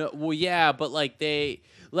 no. Well, yeah, but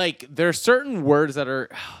there are certain words that are.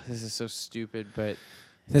 This is so stupid, but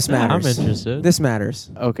This I'm matters. interested. This matters.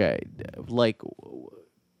 okay.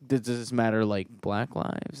 Does this matter? Like Black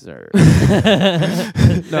Lives or No, Have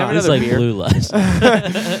it's another like beer? blue lights.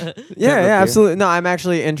 Yeah, beer? yeah, absolutely. No, I'm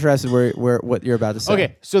actually interested where what you're about to say.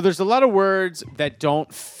 Okay, so there's a lot of words that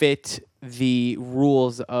don't fit the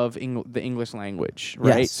rules of the English language,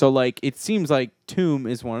 right? Yes. So it seems like tomb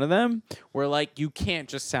is one of them, where you can't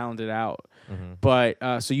just sound it out, but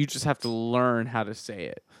so you just have to learn how to say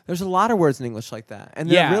it. There's a lot of words in English like that, and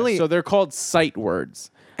they're Yeah, really. so they're called sight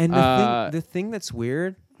words. and the the thing that's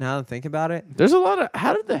weird now that I think about it, There's a lot of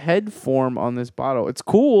how did the head form on this bottle? It's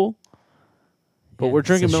cool, but Yeah, we're it's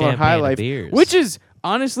drinking a Miller High champagne of Life, beers. which is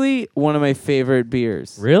honestly one of my favorite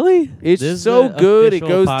beers. Really? It's This is so the good. It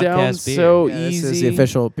official goes down podcast beer. so yeah, this easy. is the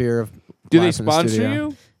official beer of. Do they Live in the sponsor Studio.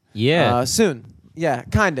 you? Yeah. Soon. Yeah,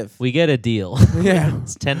 kind of. We get a deal. Yeah.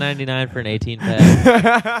 It's $10.99 for an 18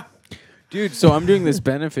 pack. Dude, so I'm doing this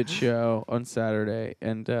benefit show on Saturday,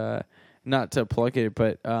 and not to plug it,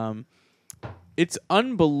 but it's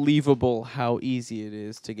unbelievable how easy it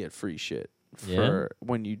is to get free shit for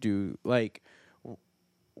when you do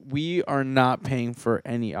we are not paying for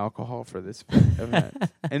any alcohol for this event,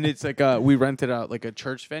 and it's we rented out a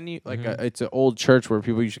church venue, it's an old church where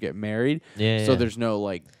people usually get married. Yeah. So yeah. there's no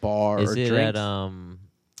bar Is or it drinks. at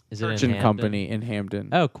is it Church in and Hampton? Company in Hampton.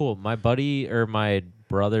 Oh, cool. My buddy or my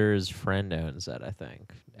brother's friend owns that, I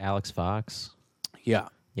think. Alex Fox. Yeah.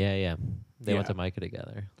 Yeah, yeah. They went Yeah. to Micah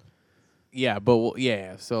together. Yeah, but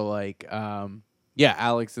yeah. So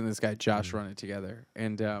Alex and this guy Josh run it together,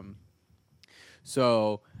 and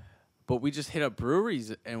but we just hit up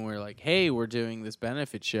breweries and we're like, hey, we're doing this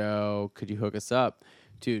benefit show. Could you hook us up,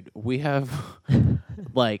 dude? We have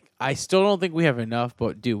I still don't think we have enough,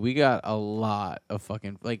 but dude, we got a lot of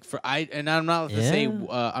fucking I'm not allowed to say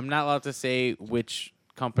I'm not allowed to say which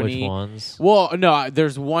company. Which ones? Well, no,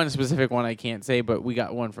 there's one specific one I can't say, but we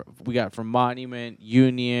got from Monument,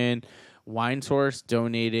 Union, Wine Source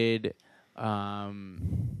donated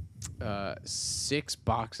 6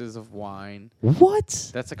 boxes of wine. What?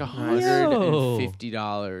 That's Yo.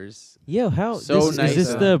 $150. Yo, how? So this, nice is this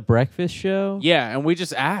of the them. breakfast show? Yeah, and we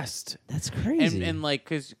just asked, That's crazy. and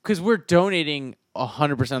because we're donating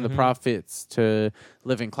 100% of the profits to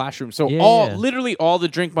Living Classroom, so Yeah. literally all the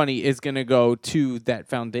drink money is gonna go to that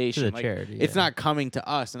foundation. To the charity, It's yeah. not coming to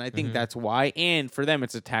us, and I think that's why. And for them,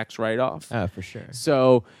 it's a tax write-off. Oh, for sure.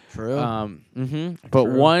 So, True. but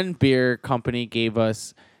True. one beer company gave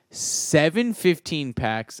us 7 15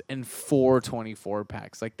 packs and 4 24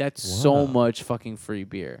 packs. That's so Wow. much fucking free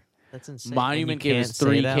beer. That's insane. Monument gave us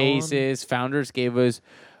 3 cases. Founders gave us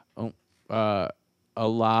a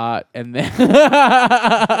lot, and then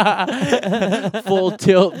Full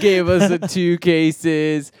Tilt gave us 2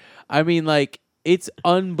 cases. I mean, it's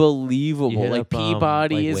unbelievable. You hit up,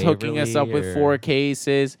 Peabody is hooking us up Waverly with or- 4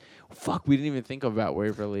 cases. Fuck, we didn't even think about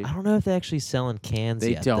Waverly. I don't know if they actually sell in cans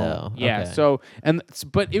They yet, don't. though. Yeah. Okay. So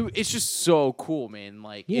but it's just so cool, man.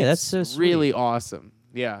 Yeah, that's it's so really sweet. awesome.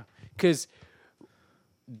 Yeah, because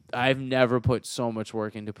I've never put so much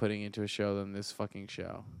work into putting into a show than this fucking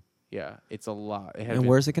show. Yeah, it's a lot. and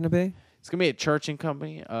where's it going to be? It's gonna be at Church and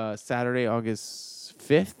Company, Saturday, August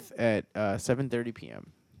 5th at 7:30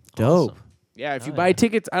 p.m. Dope. Awesome. Yeah, if you Oh, buy yeah.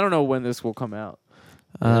 tickets, I don't know when this will come out.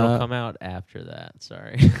 It'll come out after that.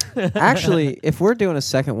 Sorry. Actually, if we're doing a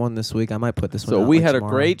second one this week, I might put this one So out, we like, had a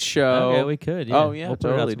tomorrow. great show. Okay, we could. Yeah. Oh, yeah, we'll put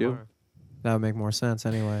it out totally do. tomorrow. That would make more sense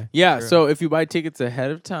anyway. Yeah, Sure. so if you buy tickets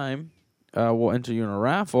ahead of time, we'll enter you in a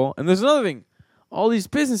raffle. And there's another thing. All these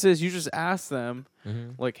businesses, you just ask them,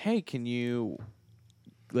 Mhm. hey, can you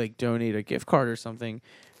like donate a gift card or something.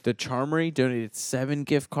 The Charmery donated 7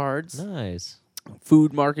 gift cards. Nice.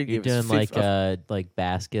 Food Market You're gives doing like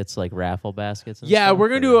baskets, like raffle baskets. And yeah, stuff, we're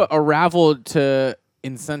gonna or- do a raffle to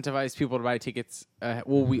incentivize people to buy tickets.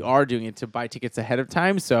 We are doing it to buy tickets ahead of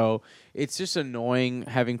time. So it's just annoying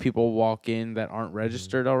having people walk in that aren't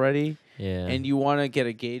registered already. Yeah. And you want to get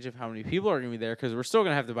a gauge of how many people are going to be there because we're still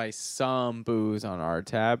going to have to buy some booze on our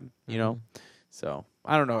tab, you know? So,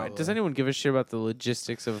 I don't know. Probably. Does anyone give a shit about the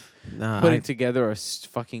logistics of Nah, putting together a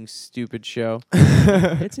fucking stupid show?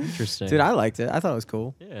 It's interesting. dude, I liked it. I thought it was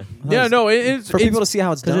cool. Yeah. Yeah, no, it's For people to see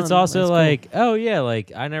how it's done. Because it's also that's cool. like, oh yeah,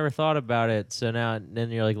 like I never thought about it. So now,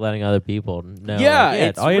 then you're like letting other people know. Yeah, like,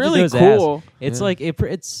 it's all you have to really do is cool. ask. It's Yeah. like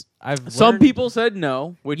it's. I've Some learned- people said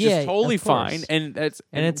no, which Yeah, is totally of course. fine. And that's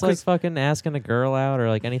and it's like fucking asking a girl out or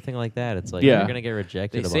like anything like that. It's like Yeah. you're gonna get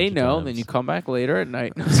rejected. they a say bunch of no, and then times. you come back later at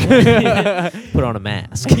night. put on a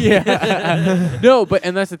mask. Yeah. No, but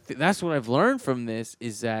and that's what I've learned from this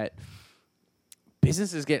is that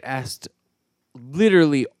businesses get asked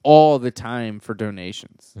literally all the time for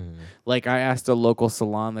donations. Mm. Like I asked a local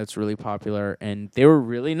salon that's really popular and they were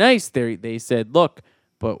really nice. They said, "Look,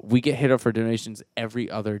 but we get hit up for donations every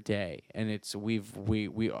other day, and it's we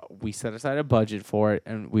set aside a budget for it,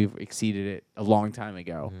 and we've exceeded it a long time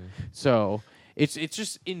ago. So it's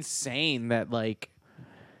just insane that like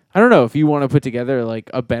I don't know if you want to put together like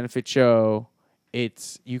a benefit show,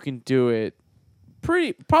 you can do it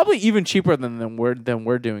probably even cheaper than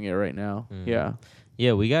we're doing it right now. Yeah.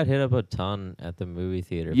 Yeah, we got hit up a ton at the movie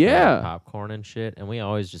theater. Yeah. For like, popcorn and shit, and we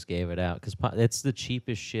always just gave it out because it's the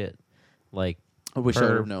cheapest shit. Like. I wish I per-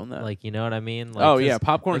 would have known that. Like, you know what I mean? Like, Oh, 'cause yeah,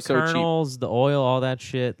 popcorn the is so cheap. kernels, the oil, all that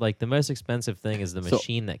shit. Like, the most expensive thing is the So-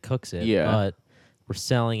 machine that cooks it. Yeah. But we're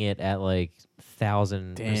selling it at like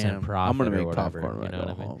 1,000% Damn, profit I'm gonna or make whatever. popcorn when You I know go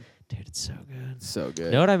what I mean? home. Dude, it's so good. It's so good.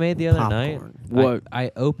 You know what I made the other night? Popcorn. What?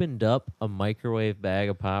 I opened up a microwave bag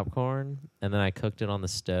of popcorn and then I cooked it on the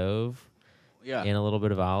stove Yeah. in a little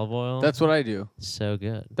bit of olive oil. That's what I do. so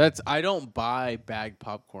good. I don't buy bagged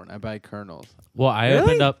popcorn. I buy kernels. Well, I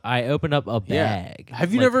Really? opened up a Yeah. bag.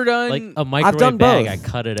 Have you Like- never done like a microwave done bag? both. I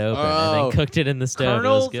cut it open and Oh. then cooked it in the stove.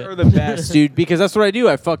 Kernels it was good. are the best, dude, because that's what I do.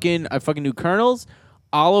 I fucking do kernels,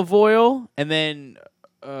 olive oil, and then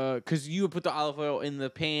because you would put the olive oil in the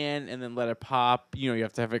pan and then let it pop. You know, you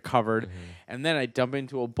have to have it covered, and then I dump it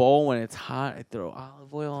into a bowl when it's hot. I throw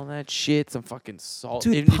olive oil on that shit, some fucking salt,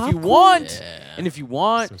 Dude, and if you popcorn? want, Yeah. and if you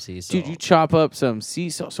want, Some sea dude, you salt. chop up some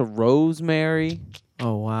sea salt, some rosemary.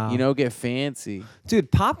 Oh wow. You know, get fancy.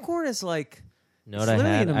 dude, popcorn is like. You know what It's I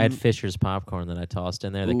literally had? in a I had m- Fisher's popcorn that I tossed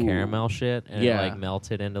in there, the Ooh. caramel shit, and Yeah. it like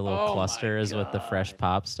melted into little Oh my clusters with the fresh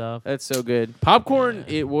pop stuff. That's so good. Popcorn,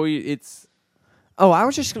 it's Oh, I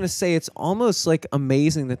was just gonna say it's almost like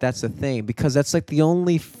amazing that that's a thing because that's like the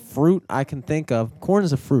only fruit I can think of. Corn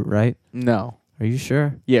is a fruit, right? no. Are you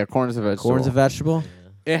sure? Yeah, corn is a vegetable. Corn's a vegetable.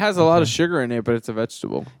 It has a lot of sugar in it, but it's a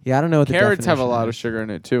vegetable. Yeah, I don't know what the Carrots have a definition lot of is. sugar in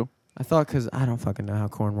it too. I thought because I don't fucking know how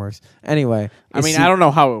corn works. Anyway, I mean, I don't know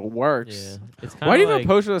how it works. Yeah. It's Why do you like, even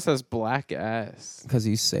post this as black ass? because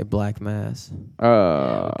you say black mass.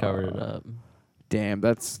 Yeah, we covered it up. Damn,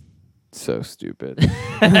 that's so stupid.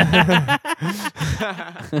 I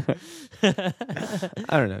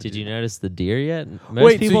don't know. Did you notice the deer yet? Most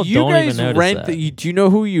Wait, people so you don't guys even notice rent? that. Do you know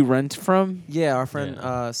who you rent from? Yeah, our friend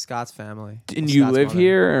Yeah. Scott's family. And you Scott's live mother.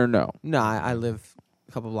 here or no? No, I live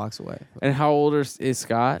a couple blocks away. And how old is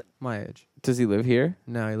Scott? My age. Does he live here?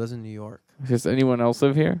 No, he lives in New York. Does anyone else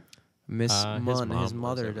live here? Miss His Munn, mom his lives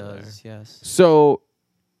mother over there. does. Yes. So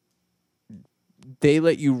they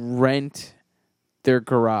let you rent their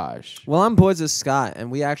garage. Well, I'm boys with Scott,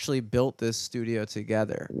 and we actually built this studio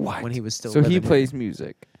together What? when he was still. So he living here. plays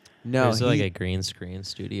music. No, There's he, like a green screen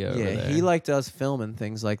studio over yeah, there. he like does film and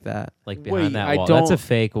things like that. like behind Wait, that I wall. That's a don't-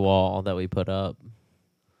 fake wall that we put up.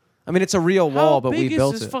 I mean, it's a real wall, How but big we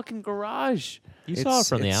built is this it. fucking garage? You saw it It's-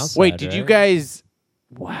 from the it's- outside. Wait, did you right? guys?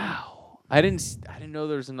 Wow, I didn't know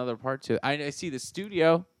there was another part to it. I see the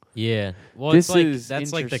studio. Yeah. Well, This it's like is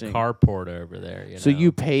that's like the interesting. carport over there. You So know?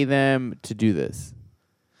 you pay them to do this.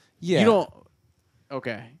 Yeah. You don't.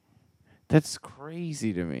 Okay, that's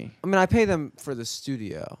crazy to me. I mean, I pay them for the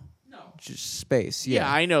studio. No. Just space. Yeah,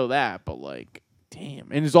 Yeah. I know that, but like,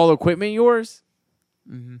 damn. And is all the equipment yours?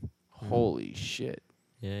 Mm-hmm. Holy shit.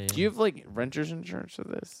 Yeah. Do you have like renter's insurance for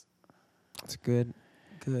this? That's good.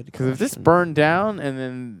 Good. Because if this question. burned down, and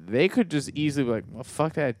then they could just easily be like, well,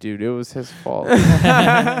 fuck that dude. It was his fault.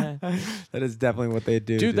 that is definitely what they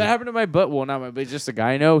do. Dude, that happened to my butt. Well, not my, but just a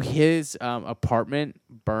guy I know. His apartment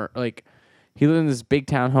burnt. Like, he lived in this big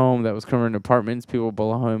town home that was covered in apartments. People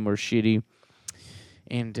below him were shitty.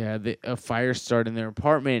 and a fire started in their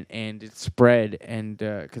apartment, and it spread, and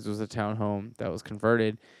because it was a townhome that was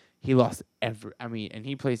converted, he lost and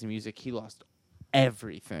he plays music. He lost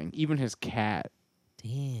everything, even his cat.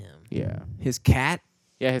 Damn. Yeah, His cat.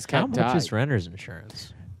 yeah, his cat How much died. is renter's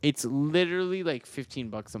insurance? It's literally like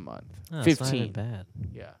 $15 a month. Oh, 15. It's not even bad.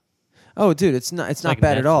 Yeah. Oh, dude, it's not like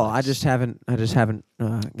bad at all. Netflix. I just haven't.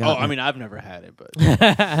 Gotten Oh, I it. mean, I've never had it, but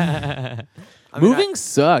I mean, moving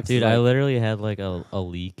sucks, Dude, I like- literally had like a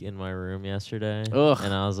leak in my room yesterday. Ugh.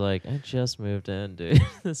 And I was like, I just moved in, dude.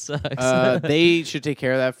 This sucks. They should take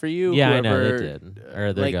care of that for you. yeah, I know whoever- they did.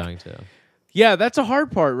 Or they're like, going to. Yeah, that's a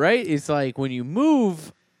hard part, right? It's like when you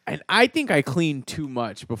move, and I think I clean too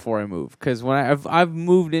much before I move, because when I've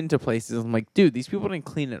moved into places, I'm like, dude, these people didn't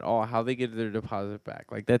clean at all. How they get their deposit back?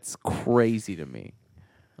 Like that's crazy to me.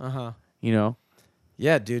 You know?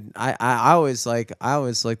 Yeah, dude. I always like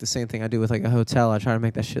the same thing I do with like a hotel. I try to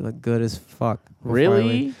make that shit look good as fuck. before I leave.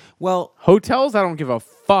 Really? Well, Hotels, I don't give a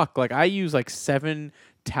fuck. Like I use like 7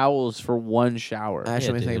 towels for one shower. actually,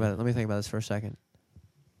 let me think dude. about it. Let me think about this for a second.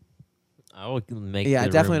 I would make Yeah, I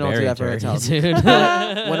the definitely room don't do very that for dirty, hotels.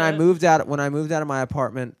 dude. when I moved out of my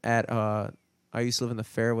apartment at I used to live in the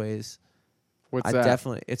Fairways. What's I that?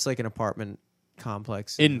 definitely it's like an apartment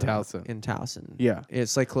complex In Towson. In Towson. Yeah.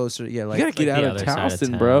 It's like closer. Yeah, like You gotta get like out the of other side of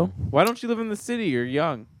Towson, bro. town. Why don't you live in the city? You're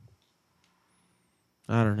young.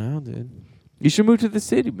 I don't know, dude. You should move to the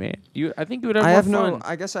city, man. I think you would have more fun.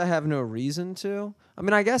 I guess I have no reason to. I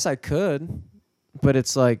mean, I guess I could, but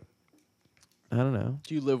it's like I don't know.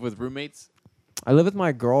 Do you live with roommates? I live with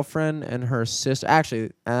my girlfriend and her sister.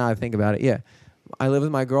 Actually, now I think about it, yeah. I live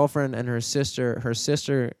with my girlfriend and her sister. Her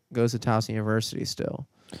sister goes to Towson University still.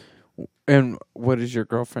 And what does your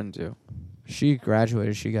girlfriend do? She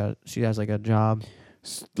graduated. She has like a job,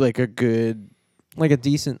 Like a good. like a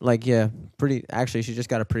decent, like yeah, pretty. Actually, she just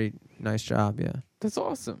got a pretty nice job. Yeah, That's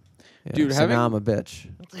awesome. yeah. Dude, So having- now I'm a bitch.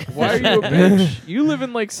 Why are you a bitch? You live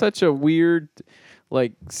in like such a weird,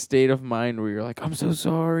 like state of mind where you're like, I'm so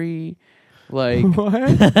sorry. Like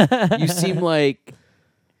you seem like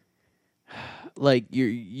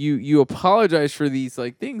you apologize for these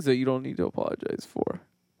like things that you don't need to apologize for.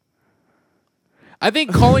 I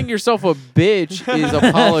think calling yourself a bitch is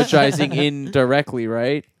apologizing indirectly,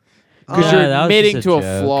 right? Because Yeah, you're that was admitting just to a a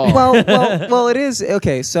joke. flaw. well, it is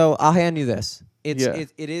okay. So I'll hand you this. It's Yeah.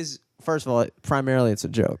 it is first of all, primarily it's a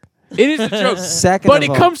joke. It is a joke. Second, But of it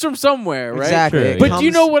all- comes from somewhere, right? Exactly. True, It But do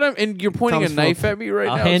you comes- know what and you're pointing a comes from- knife at me right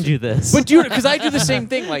I'll now. hand so- you this. But dude, because I do the same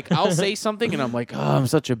thing. Like I'll say something and I'm like, oh, I'm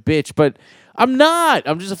such a bitch, but I'm not.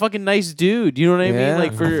 I'm just a fucking nice dude. You know what I Yeah, mean?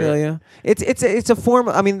 Like for I feel you. It's a form.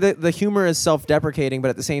 I mean, the humor is self-deprecating, but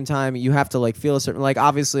at the same time, you have to like feel a certain like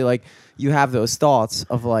obviously like you have those thoughts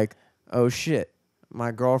of like, oh shit,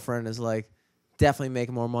 my girlfriend is like definitely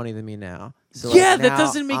making more money than me now. So like, yeah, that now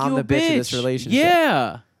doesn't make I'm you a the bitch of bitch. this relationship.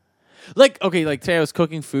 Yeah. Like okay, like today I was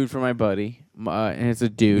cooking food for my buddy, and it's a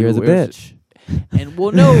dude. You're the It was- bitch. And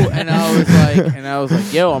well, no, and I was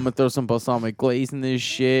like, yo, I'm gonna throw some balsamic glaze in this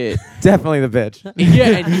shit. Definitely the bitch.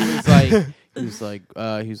 Yeah, and he was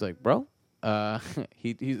like, bro.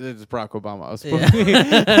 It's Barack Obama. I was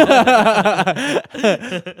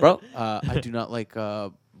bro. I do not like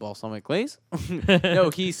balsamic glaze. No,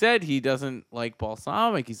 he said he doesn't like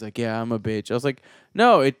balsamic. He's like, yeah, I'm a bitch. I was like,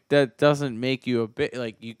 no, that doesn't make you a bit.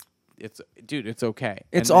 Like you, it's dude, it's okay.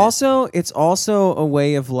 It's And then- also a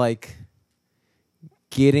way of like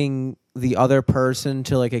getting the other person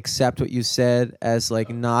to like accept what you said as like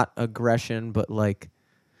not aggression, but like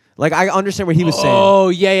I understand what he was saying. Oh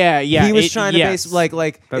yeah. He was It- trying to yes. base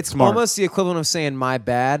like That's it's smart. almost the equivalent of saying my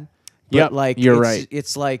bad. But Yep, like you're it's, right.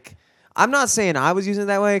 It's like I'm not saying I was using it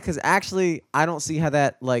that way because actually I don't see how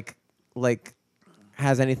that like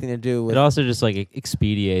has anything to do with It also just like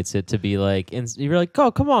expediates it to be like, and you're like,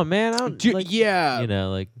 oh, come on, man. I don't, Dude, like, yeah, You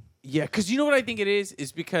know, like, yeah. Because you know what I think it is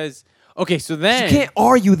because okay, so then you can't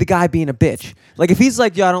argue the guy being a bitch. Like if he's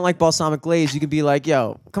like, yo, I don't like balsamic glaze, you can be like,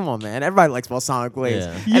 yo, come on, man. Everybody likes balsamic glaze.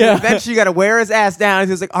 Yeah. And Yeah. eventually you gotta wear his ass down. And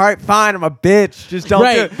he was like, all right, fine, I'm a bitch. Just don't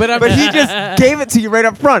Right, do it. but I'm- he just gave it to you right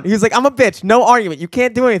up front. He was like, I'm a bitch. No argument. You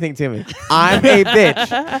can't do anything to me. I'm a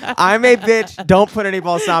bitch. I'm a bitch. Don't put any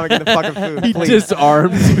balsamic in the fucking food. he please.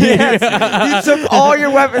 disarmed me. Yes. You took all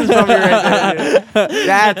your weapons from me right there, dude.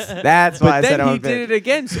 That's why I But said then I'm he a bitch. did it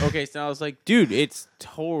again. Okay, so I was like, dude, it's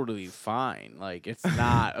totally fine. Like, it's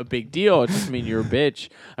not a big deal. It just means you're a bitch.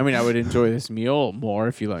 I mean, I would enjoy this meal more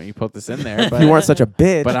if you let me put this in there. But You weren't such a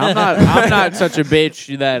bitch. But I'm not such a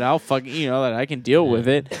bitch that I'll fucking that I can deal with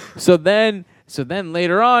it. So then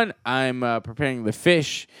later on, I'm preparing the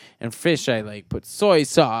fish, and fish I like put soy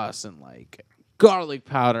sauce and like garlic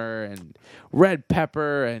powder and red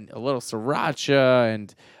pepper and a little sriracha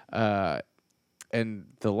and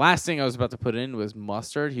the last thing I was about to put in was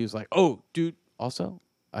mustard. He was like, "Oh, dude, also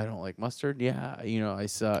I don't like mustard." Yeah, I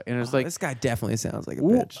suck. And it was like, this guy definitely sounds like a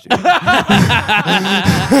Ooh. bitch, dude.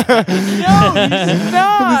 no, he's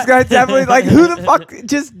not. This guy definitely like who the fuck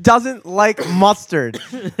just doesn't like mustard?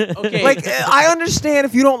 Okay, Like I understand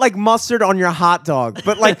if you don't like mustard on your hot dog,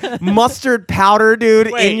 but like mustard powder,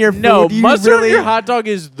 dude, wait, in your food, no, you mustard really on your hot dog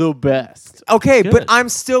is the best. Okay, Good. but I'm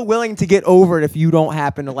still willing to get over it if you don't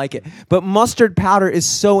happen to like it. But mustard powder is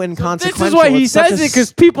so inconsequential. This is why he It's such says a it,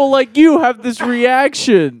 because people like you have this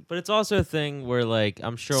reaction. But it's also a thing where, like,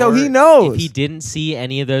 I'm sure. So he knows. If he didn't see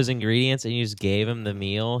any of those ingredients and you just gave him the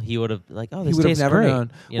meal, he would have like, oh, he this would have tastes never great.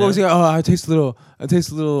 known. You What was know? he? Oh, I taste a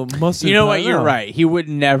little mustard. You know what? powder." You're No. right. He would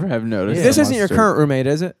never have noticed. This the isn't your mustard. current roommate,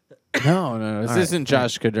 is it? No. This All right. isn't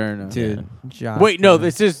Josh Caderna. Dude. Josh. Wait, no,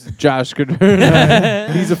 this is Josh Caderna.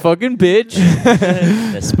 He's a fucking bitch.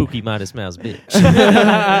 That spooky Modest Mouse bitch.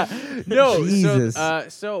 No, Jesus.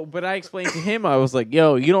 but I explained to him, I was like,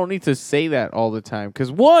 yo, you don't need to say that all the time. Because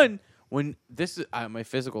one, when this is my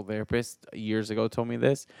physical therapist years ago told me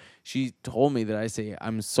this, she told me that I say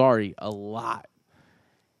I'm sorry a lot.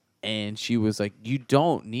 And she was like, you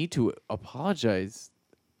don't need to apologize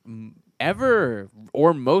ever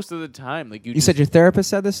or most of the time. Like You said your therapist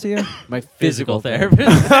said this to you? my Physical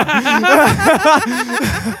therapist. therapist.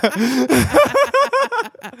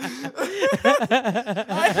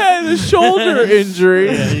 I had a shoulder injury.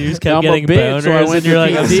 Yeah, you just I'm kept a getting bitch, boners, so I went and you're to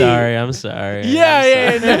like, I'm PT. sorry, I'm sorry.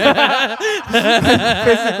 Yeah, I'm yeah. sorry.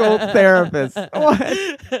 Physical therapist. What?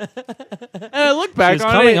 And I look She back was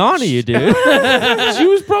on coming it. on to you, dude. She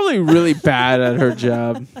was probably really bad at her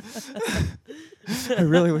job. I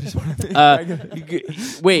really would just want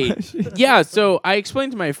to Wait, yeah. So I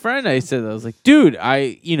explained to my friend. I said, I was like, dude,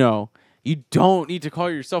 you don't need to call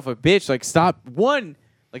yourself a bitch. Like, stop. One,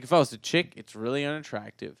 like if I was a chick, it's really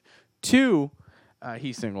unattractive. Two,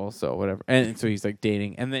 he's single, so whatever. And so he's like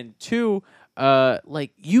dating. And then two,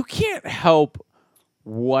 like you can't help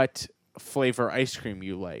what flavor ice cream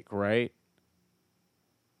you like, right?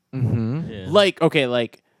 Mm-hmm. Yeah. Like, okay,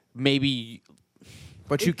 like maybe.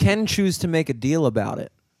 But you can choose to make a deal about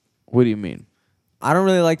it. What do you mean? I don't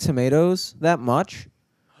really like tomatoes that much,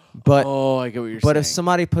 but Oh, I get what you're saying. but if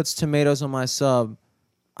somebody puts tomatoes on my sub,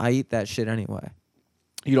 I eat that shit anyway.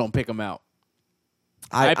 You don't pick them out.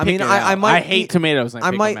 I pick mean, it I out. might I hate eat- tomatoes. And I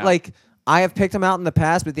I pick might 'em out. like. I have picked them out in the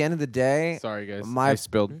past, but at the end of the day, Sorry, guys. my- I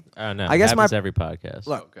spilled. Oh no, I guess happens my- every podcast.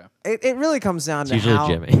 Look, Okay. it really comes down It's to usually how.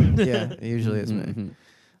 Jimmy. Yeah, it usually is me. Mhm.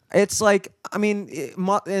 It's like, I mean,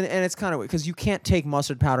 and it's kind of weird because you can't take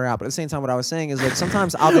mustard powder out. But at the same time, what I was saying is like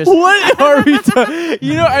sometimes I'll just. What are we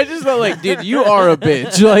talking? I just felt like, dude, you are a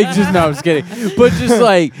bitch. Like, just no, I'm just kidding. But just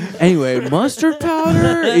like, anyway, mustard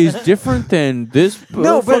powder is different than this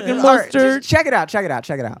No, but fucking all right, mustard. just check it out. Check it out.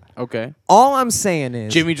 Check it out. Okay. All I'm saying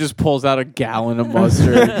is, Jimmy just pulls out a gallon of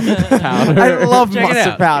mustard powder. I love Check it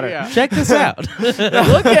mustard out. powder. Yeah. Check this out.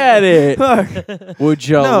 Look at it. Look, Would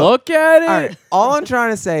you No. look at it? all right. All I'm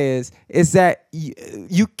trying to say is that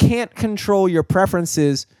you can't control your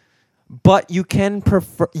preferences, but you can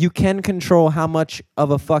control how much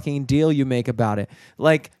of a fucking deal you make about it.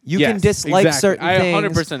 Like you can Yes, dislike exactly. certain I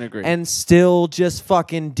things 100% agree. and still just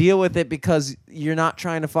fucking deal with it because you're not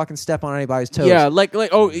trying to fucking step on anybody's toes. Yeah, like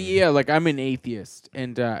I'm an atheist,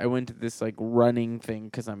 and I went to this like running thing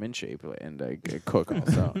because I'm in shape and I cook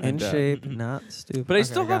also. In and, shape, not stupid. But I Okay,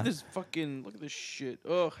 still got have it. this fucking look at this shit.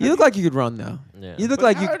 Ugh. You look like you could run though. Yeah. You look But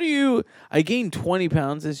like you. how do you? I gained 20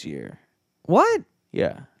 pounds this year. What?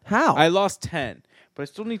 Yeah, How? I lost 10, but I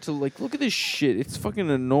still need to like look at this shit. It's fucking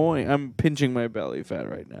annoying. I'm pinching my belly fat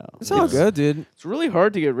right now. it's all good, dude. It's really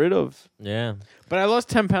hard to get rid of. Yeah, But I lost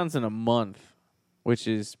 10 pounds in a month, which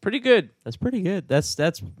is pretty good. that's pretty good. That's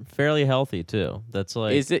fairly healthy too. That's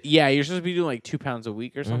like Is it? Yeah, you're supposed to be doing like 2 pounds a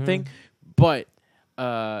week or something. But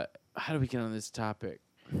how do we get on this topic?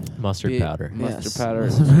 mustard powder. Mustard Yes. powder.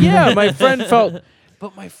 Yeah, my friend felt,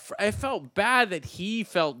 but I felt bad that he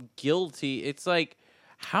felt guilty. It's like,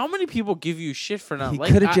 how many people give you shit for not He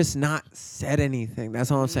like? could have just not said anything.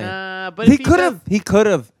 That's all I'm saying. Nah, but He if could have. He could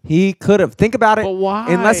have. He could have. Think about it. But why?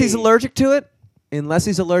 Unless he's allergic to it.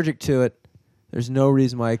 There's no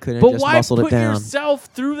reason why he couldn't But just why muscled put it down. yourself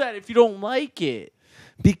through that if you don't like it?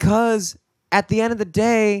 Because at the end of the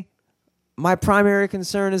day, my primary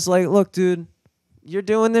concern is like, look, dude, you're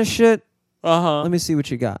doing this shit. Uh-huh. Let me see what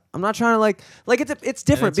you got. I'm not trying to like it's And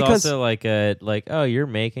different it's because also like oh, you're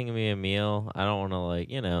making me a meal. I don't want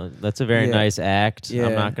to that's a very Yeah. nice act. Yeah.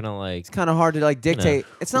 I'm not gonna like. it's kind of hard to like dictate.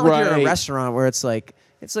 It's not like you're in a Right. restaurant where it's like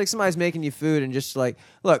somebody's making you food and just like,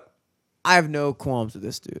 look, I have no qualms with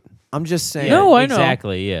this dude. I'm just saying. No, I know.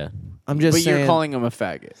 Exactly. Yeah. I'm just But saying. you're calling him a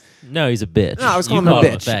faggot. No, he's a bitch. No, I was You calling him a call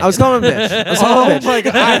bitch. faggot. I was calling him a bitch. I was calling him a bitch. my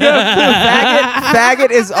God.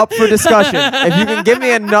 Faggot is up for discussion. If you can give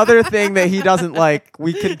me another thing that he doesn't like,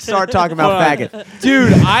 we can start talking about faggot.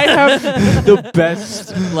 Dude, I have the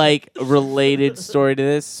best like related story to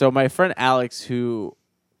this. So my friend Alex, who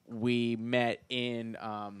we met in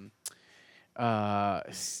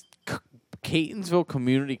Catonsville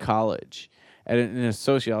Community College in a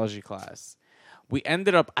sociology class. We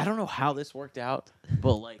ended up, I don't know how this worked out,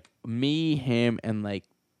 but like me, him, and like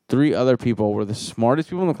 3 other people were the smartest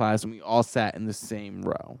people in the class, and we all sat in the same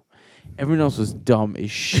row. Everyone else was dumb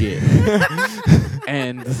as shit.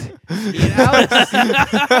 And me and Alex,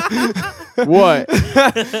 what?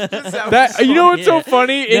 That you know what's so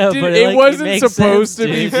funny? No, but it, it like, wasn't it makes supposed sense,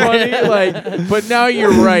 to be dude. funny. Like, but now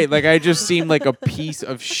you're right. Like, I just seemed like a piece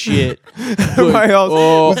of shit. Everybody else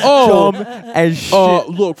was dumb as shit.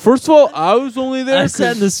 Look, first of all, I was only there. I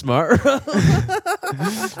sat in the smart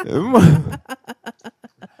room.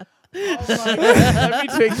 Let me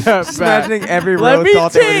take that Just back. imagining every Let row me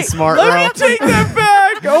thought they were the take. smart Let row. me take that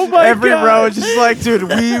back. Oh my Every god. row is just like, dude,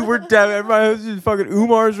 we were dumb. Everybody was just fucking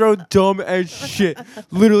Umar's row, dumb as shit.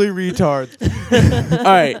 Literally retards. All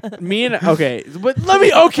right, me and okay, but let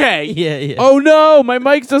me. Okay. Yeah, yeah. Oh no, my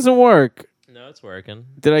mic doesn't work. No, it's working.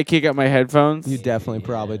 Did I kick out my headphones? You definitely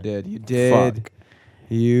probably did. You did. Fuck.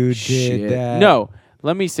 You did Shit. that. No,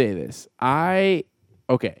 let me say this.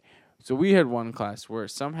 Okay. So we had one class where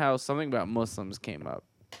somehow something about Muslims came up,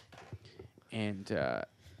 and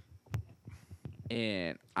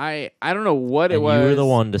I don't know what it And was. you were the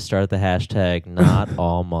one to start the hashtag not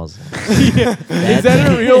all Muslims. Is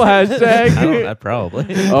that a real hashtag? Probably.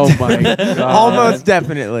 Oh my god! Almost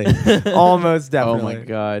definitely. Almost Oh definitely. my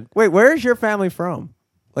god! Wait, where is your family from?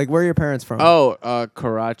 Like, where are your parents from? Oh,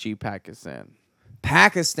 Karachi, Pakistan.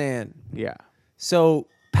 Pakistan. Yeah. So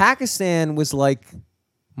Pakistan was like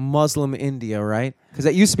Muslim India, right? Because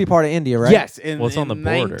that used to be part of India, right? Yes. In, Well, it's on the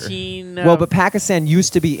border. 19, Well, but Pakistan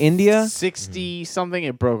used to be India, 60 something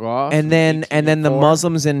it broke off, and then the 1804.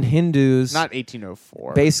 Muslims and Hindus not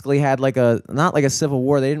 1804. basically had like not like a civil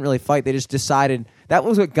war. They didn't really fight. They just decided that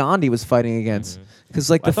was what Gandhi was fighting against. Because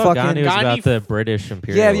like I the thought fucking Gandhi was Gandhi about the British yeah,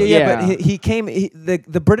 imperialism. Yeah. But he came.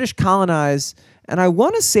 The British colonized, and I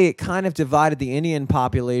want to say it kind of divided the Indian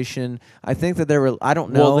population. I think that there were. I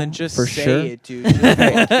don't know. Well, then just for say sure. it, dude. Just All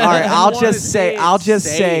say it. right, I'll If you just wanna say. I'll just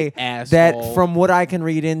say it, that asshole. from what I can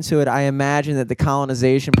read into it, I imagine that the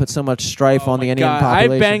colonization put so much strife Oh on the my Indian God,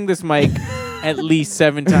 population. I banged this mic at least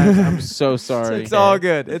 7 times. I'm so sorry. It's all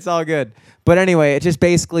good. It's all good. But anyway, it just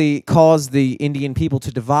basically caused the Indian people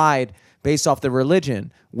to divide based off the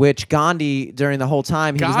religion, which Gandhi during the whole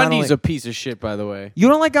time he was not Gandhi's only, a piece of shit, by the way. You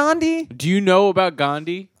don't like Gandhi? Do you know about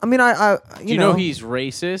Gandhi? I mean, I Do you know he's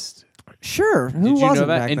racist? sure. Who Did you wasn't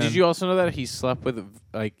know that? back And then? did you also know that he slept with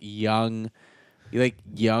like young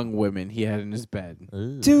women he had in his bed?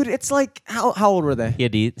 Ooh. Dude, it's like how old were they? He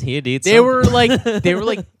had to eat They were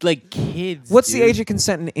like kids. What's the dude. age of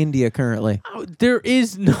consent in India currently? Oh, there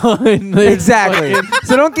is none. There's Exactly. fucking-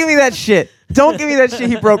 So don't give me that shit. Don't give me that shit.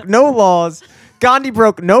 He broke no laws. Gandhi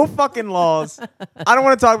broke no fucking laws. I don't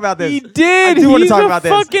want to talk about this. He did. I do wanna He's talk a about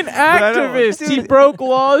this, fucking but I don't. activist. He Dude. broke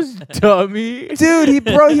laws, dummy. Dude, he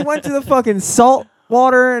went to the fucking salt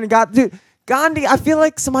water and got Gandhi. I feel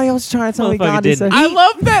like somebody else is trying to tell me Motherfucker Gandhi didn't said I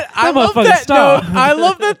love that. I love motherfucker that. No, stop. I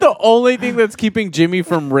love that. The only thing that's keeping Jimmy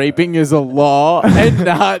from raping is a law, and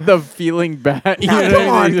not the feeling bad. You Nah, know come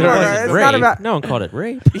what I on, mean? come on, It it's wasn't not rape. about- No one called it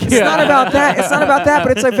rape. it's not about that. It's not about that,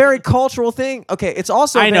 but it's a very cultural thing. Okay, it's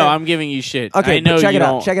also I know. very- I'm giving you shit. Okay, I know. but check you it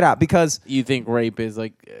out. don't- Check it out because You think rape is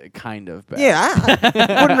like kind of bad? yeah,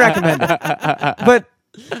 I wouldn't recommend it. But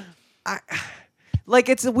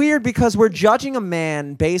it's weird because we're judging a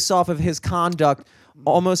man based off of his conduct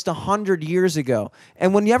almost 100 years ago,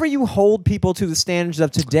 and whenever you hold people to the standards of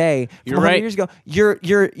today from You're 100 right. years ago, you're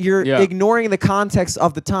Yeah. ignoring the context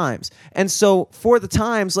of the times. And so for the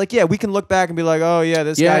times, like we can look back and be like, oh yeah,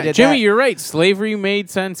 this guy Yeah, did Jimmy, that. you're right. Slavery made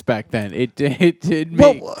sense back then. It did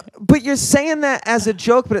Well, make. but you're saying that as a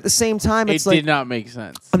joke, but at the same time, It it's like did not make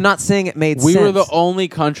sense. I'm not saying it made We sense. were the only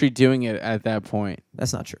country doing it at that point.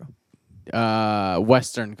 That's not true.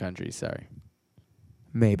 Western countries, sorry.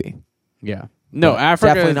 Maybe. Yeah. No, But Africa.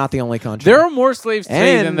 definitely not the only country. There are more slaves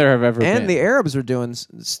today than there have ever been. And the Arabs are doing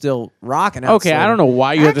still rocking out. Okay, I don't know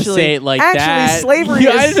why you have to Actually- say it like actually, that. slavery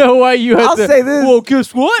Yeah, is- I know why you have I'll to. say this. Well,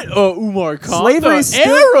 guess what? Umar Khan, Slavery the is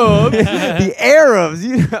still Arabs. the Arabs.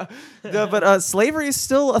 You know. But slavery is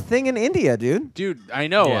still a thing in India, dude. Dude, I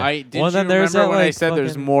know. Yeah. Did Well, you then there's remember that, when I like, said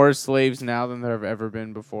there's fucking- more slaves now than there have ever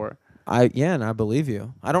been before? And I believe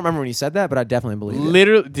you. I don't remember when you said that, but I definitely believe it.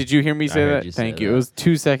 Literally, did you hear me say heard that? you say Thank you. that. It was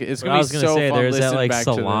 2 seconds. It's But gonna I be was gonna so say fun. there's that Listen like back to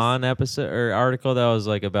this. Salon episode or article that was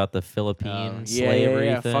like about the Philippine slavery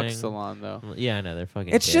yeah. thing. Fuck Salon though. Yeah, I know they're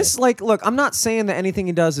fucking. It's gay. just like, look, I'm not saying that anything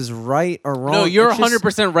he does is right or wrong. No, you're It's just-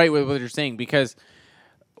 100% right with what you're saying because,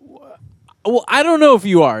 well, I don't know if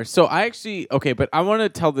you are. So I actually but I want to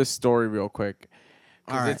tell this story real quick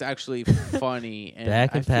because All right. it's actually funny. And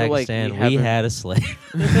back in I feel like Pakistan, we haven't- had a slave.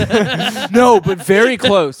 no, but very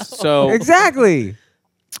close. So Exactly.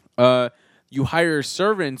 you hire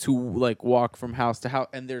servants who like walk from house to house,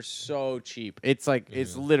 and they're so cheap. It's like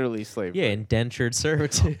it's literally slavery. Yeah, indentured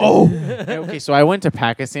servitude. Oh, okay. So I went to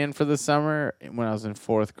Pakistan for the summer when I was in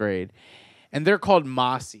 4th grade, and they're called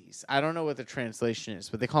Masis. I don't know what the translation is,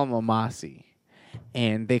 but they call them a Masi,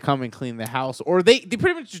 and they come and clean the house, or they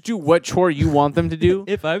pretty much just do what chore you want them to do.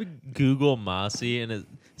 If I Google Mossy and it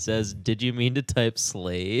says, "Did you mean to type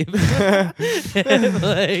slave?" And,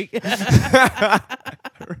 like,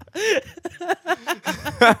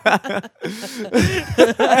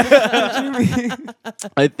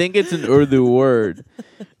 I think it's an Urdu word.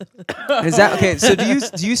 Is that okay? So do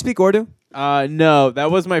you speak Urdu? No,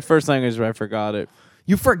 that was my first language, but I forgot it.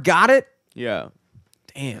 You forgot it? Yeah.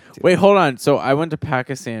 Damn. Dude. Wait, hold on. So I went to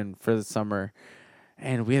Pakistan for the summer,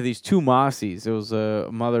 and we had these 2 Masis. It was a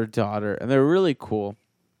mother-daughter, and they were really cool.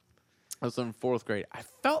 I was in 4th grade. I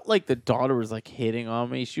felt like the daughter was like hitting on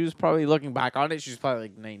me. She was probably looking back on it. She was probably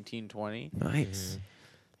like 19, 20. Nice.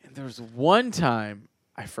 And there was one time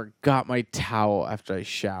I forgot my towel after I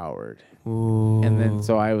showered. Ooh. And then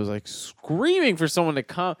so I was like screaming for someone to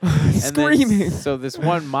come. And Screaming. Then, so this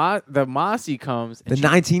one the Masi comes. And The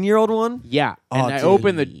 19-year-old one? yeah. Oh, And I dude.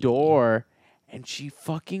 open the door and she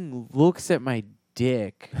fucking looks at my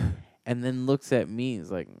dick and then looks at me.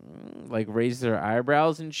 It's like raises her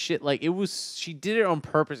eyebrows and shit. Like she did it on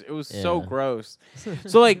purpose. It was so Yeah. gross.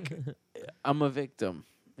 So like I'm a victim,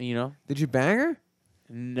 you know? Did you bang her?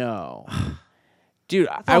 No. Dude,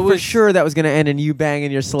 I I was was sure that was going to end in you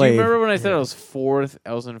banging your Do you slave. remember when I said I was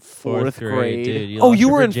in fourth grade? dude. Oh, lost you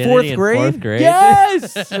your were in virginity 4th grade? Fourth grade?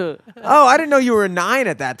 Yes. Oh, I didn't know you were 9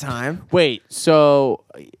 at that time. Wait. So.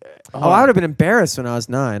 Oh, I would have been embarrassed when I was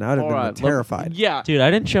 9. I would have Hold on, been terrified. Yeah. Dude, I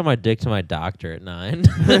didn't show my dick to my doctor at 9.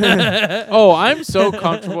 Oh, I'm so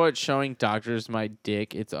comfortable at showing doctors my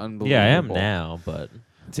dick. It's unbelievable. Yeah, I am now, but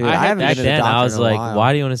Dude, I I had- haven't back been to the then doctor I was in a like, while.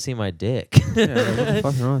 why do you want to see my dick? Yeah, what the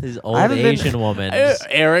fuck is wrong? This I old haven't been- Asian woman.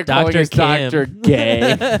 Eric calling Dr. his Kim. doctor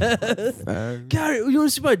gay. God, you want to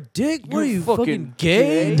see my dick? What You are you fucking fucking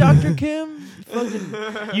gay, gay? Dr. Kim?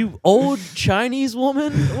 You old Chinese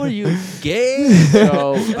woman? What are you gay?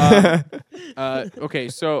 So, okay.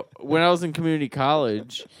 So when I was in community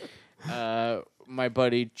college, my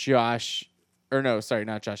buddy Josh, or no, sorry,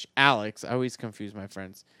 not Josh, Alex. I always confuse my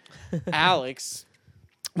friends. Alex,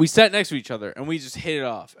 we sat next to each other and we just hit it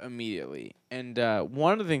off immediately. And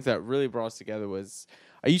one of the things that really brought us together was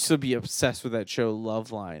I used to be obsessed with that show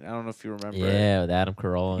Loveline. I don't know if you remember. Yeah, with Adam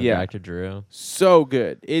Carolla and Yeah. Dr. Drew. So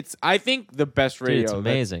good. It's I think the best radio. Dude, it's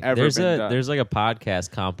amazing. That's ever There's been done. there's like a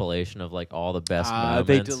podcast compilation of like all the best moments.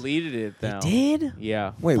 They deleted it now. did?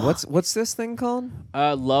 Yeah. Wait, what's this thing called?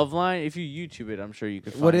 Loveline. If you YouTube it, I'm sure you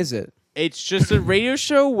could find What is it? It's just a radio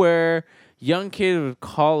show where young kids would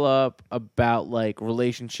call up about like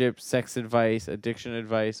relationships, sex advice, addiction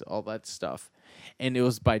advice, all that stuff. And it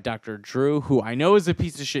was by Dr. Drew, who I know is a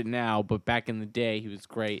piece of shit now, but back in the day he was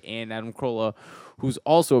great. And Adam Carolla, who's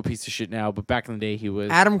also a piece of shit now, but back in the day he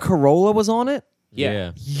was. Adam Carolla was on it?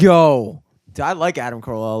 Yeah. Yo. Dude, I like Adam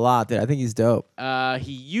Carolla a lot, dude. I think he's dope.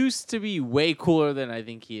 He used to be way cooler than I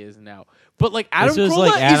think he is now. But like Adam This was Carolla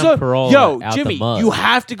like Adam is a Carolla yo, out the Jimmy, mud. you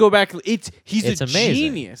have to go back. It's It's a amazing.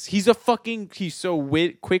 genius. He's so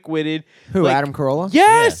quick-witted. Who, Like, Adam Carolla?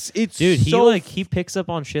 Yes, it's Dude, so he picks up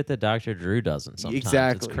on shit that Dr. Drew doesn't sometimes.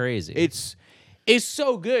 exactly. It's crazy. It's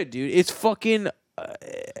so good, dude. It's fucking.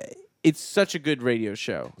 It's such a good radio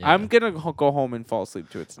show. Yeah. I'm gonna go home and fall asleep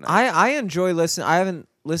to it tonight. I enjoy listening. I haven't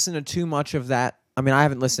listened to too much of that. I mean, I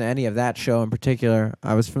haven't listened to any of that show in particular.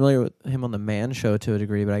 I was familiar with him on the Man Show to a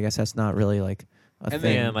degree, but I guess that's not really like a And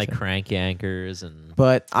thing. yeah, like so- crank yankers and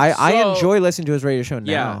But I So- enjoy listening to his radio show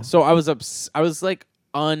now. Yeah. So I was I was like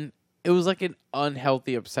it was like an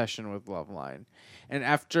unhealthy obsession with Loveline. And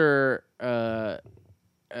after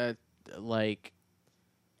like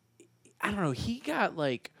I don't know, he got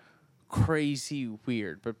like crazy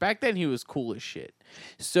weird, but back then he was cool as shit.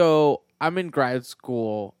 So I'm in grad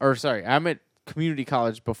school, or sorry, I'm at community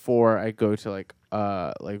college before I go to like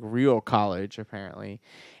real college apparently.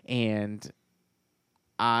 And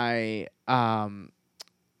I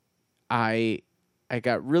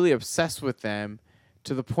got really obsessed with them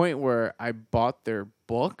to the point where I bought their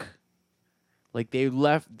book. Like they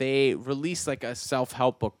released like a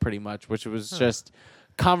self-help book pretty much, which was just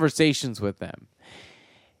conversations with them.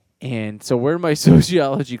 And so we're in my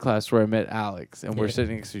sociology class where I met Alex, and we're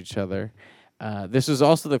sitting next to each other. This was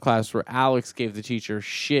also the class where Alex gave the teacher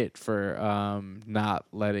shit for not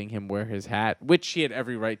letting him wear his hat, which he had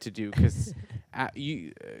every right to do because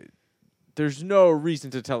there's no reason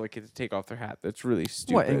to tell a kid to take off their hat. That's really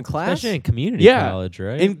stupid. What, in class? Especially in community college,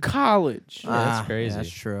 right? In college. Yeah, that's crazy. That's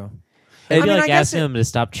true. It'd be I mean, like I guess asking them to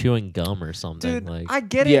stop chewing gum or something. Dude, like, I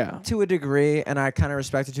get it Yeah. to a degree, and I kind of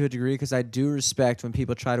respect it to a degree because I do respect when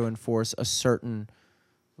people try to enforce a certain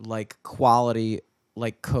like quality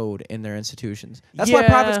like code in their institutions. That's why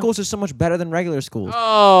private Yeah. schools are so much better than regular schools.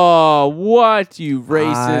 Oh, what, you I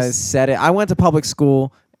racist. said it. I went to public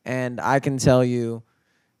school, and I can tell you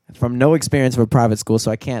from no experience of a private school, so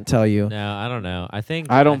I can't tell you. no, I don't know. I think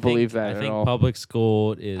I don't believe that I at think all. public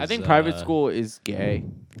school is. I think private school is gay.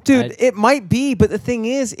 Dude, it might be, but the thing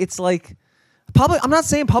is, it's like public. I'm not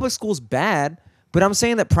saying public school's bad, but I'm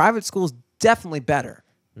saying that private school's definitely better.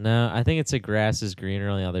 No, I think it's a grass is greener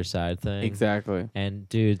on the other side thing. Exactly. And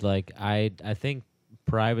dude, like I think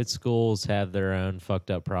private schools have their own fucked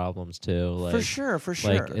up problems too. Like, For sure.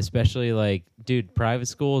 Like especially like, dude, private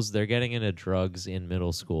schools, they're getting into drugs in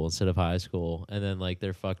middle school instead of high school, and then like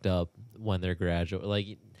they're fucked up when they're graduate. Like,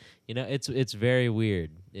 you know, it's very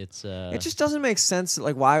weird. It's It just doesn't make sense.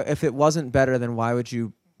 Like, why? If it wasn't better, then why would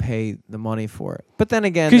you pay the money for it? But then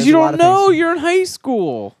again, Because you there's a lot don't of know. things- You're in high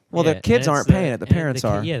school. Well, yeah, the kids and aren't it's, paying it. The and parents ki-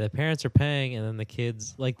 are. Yeah, the parents are paying, and then the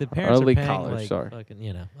kids, like the parents Early are paying, college, like, sorry. fucking,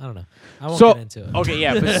 you know, I don't know. I won't So get into it. okay,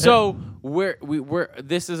 yeah. But so we're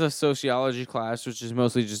this is a sociology class, which is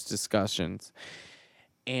mostly just discussions,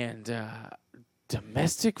 and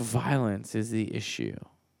domestic violence is the issue.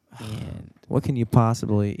 And What can you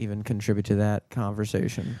possibly even contribute to that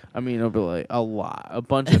conversation? I mean, it'll be like a lot, a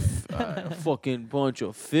bunch of fucking bunch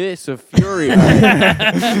of fists of fury.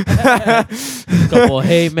 Couple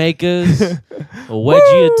haymakers, a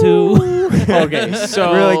wedgie or two. Okay,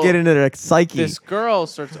 so really get into their psyche. this girl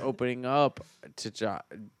starts opening up to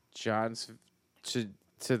John's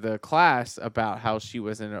to the class about how she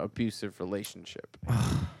was in an abusive relationship,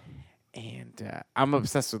 and I'm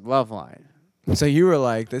obsessed with Loveline. So you were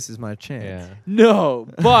like, "This is my chance." Yeah, No,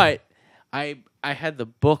 but I had the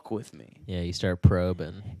book with me, yeah. You start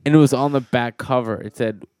probing. and it was on the back cover. It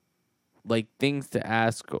said like things to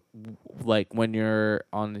ask, like when you're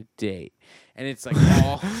on a date, and it's like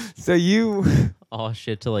all So you. All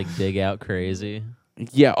shit to like dig out crazy.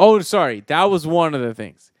 yeah. Oh, sorry, that was one of the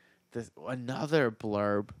things. Another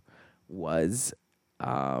blurb was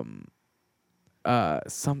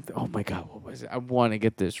something. Oh my god, what was it? I want to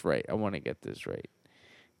get this right.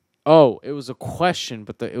 Oh, it was a question,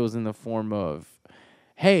 but it was in the form of,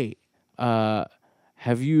 "Hey,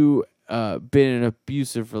 have you been in an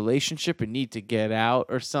abusive relationship and need to get out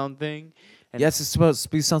or something?" And Yes, it's supposed to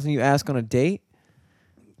be something you ask on a date.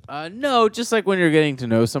 no, just like when you're getting to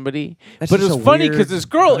know somebody. That's But it just was a funny weird because this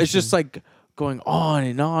girl is question. just like going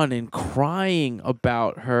on and crying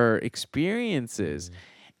about her experiences.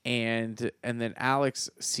 And then Alex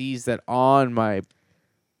sees that on my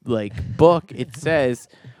like book it says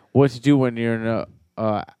what to do when you're in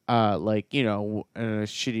a like, you know, in a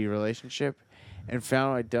shitty relationship, and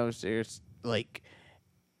found my downstairs like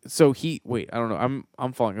so I don't know,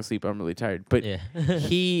 I'm falling asleep, I'm really tired, but Yeah.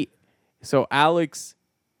 so Alex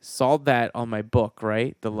saw that on my book,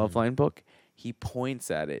 right? The Loveline book. He points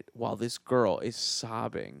at it while this girl is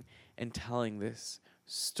sobbing and telling this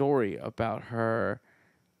story about her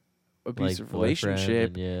abusive boyfriend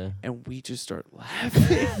relationship, and, and we just start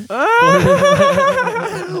laughing.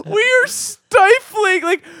 We are stifling.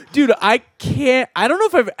 Like, dude, I don't know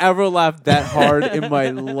if I've ever laughed that hard in my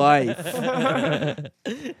life.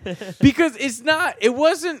 Because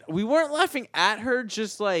we weren't laughing at her,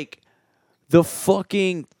 just like the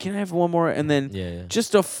fucking, can I have one more? And then Yeah.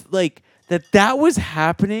 just like that was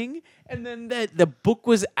happening. And then that the book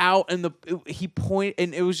was out, and he pointed,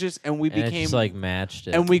 and it was just, and we And it became just like matched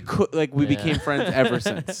it. and we could we Yeah. became friends ever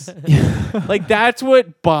since. Like that's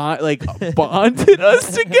what bonded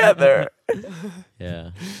us together. Yeah.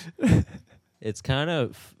 It's kind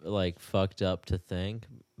of like fucked up to think,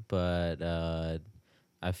 but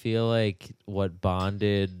I feel like what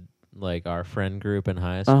bonded like our friend group in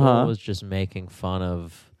high school was just making fun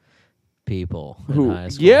of people in Who- high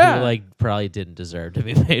school yeah. who like probably didn't deserve to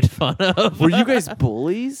be made fun of. Were you guys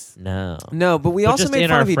bullies? No. No, but we But also just made in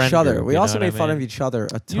fun our of each friend other. group, We you know also what I made fun of mean? each other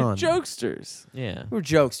a You ton. jokesters. Yeah. We were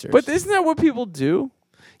jokesters. But isn't that what people do?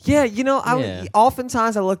 Yeah, you know, Yeah.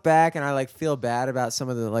 oftentimes I look back and I like feel bad about some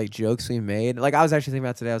of the like jokes we made. Like I was actually thinking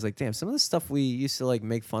about today. I was like, damn, some of the stuff we used to like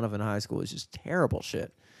make fun of in high school is just terrible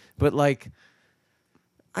shit. But like,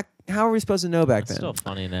 how are we supposed to know back It's then? still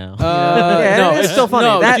funny now. Yeah, no, it's still funny.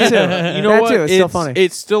 No, That dude, too. You know That what? too. It's still funny.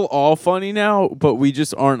 It's still all funny now, but we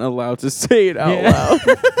just aren't allowed to say it out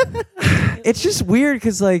loud. It's just weird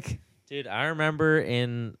because like, Dude, I remember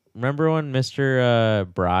when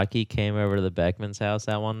Mr. Brocky came over to the Beckman's house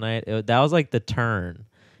that one night. That was like the turn.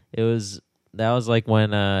 That was like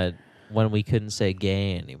when we couldn't say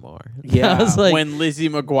gay anymore. Yeah, That was like, when Lizzie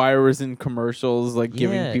McGuire was in commercials, like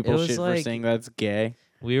giving Yeah, it people was shit for like- saying that's gay.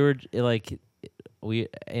 we were like, we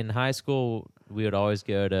in high school we would always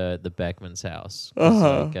go to the Beckman's house.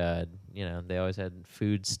 'Cause, like, you know, they always had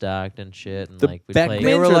food stocked and shit, and The like we Beckmans played.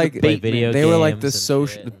 they were or the like play video they were like games the and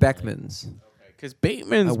social shit, the and, like, Beckmans. Because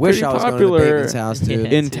Bateman's I wish pretty I was popular going to the Bateman's house,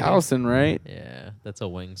 dude. Yeah. in too. Towson, right? Yeah, that's a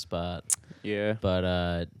wing spot. Yeah.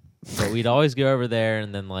 But we'd always go over there,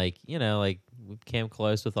 and then like, you know, like we became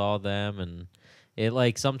close with all of them, and it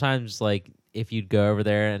like sometimes like if you'd go over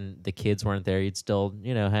there and the kids weren't there, you'd still,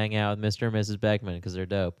 you know, hang out with Mr. and Mrs. Beckman because they're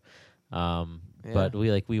dope. But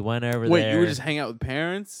we went over Wait, there. you would just hang out with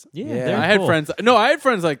parents? yeah, Yeah. they're I had cool. friends. No, I had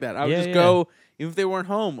friends like that. I would Yeah, just yeah. go, even if they weren't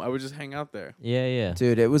home, I would just hang out there. Yeah.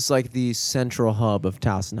 Dude, it was like the central hub of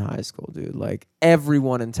Towson High School, dude. Like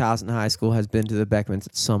everyone in Towson High School has been to the Beckmans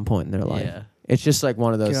at some point in their life. Yeah. It's just like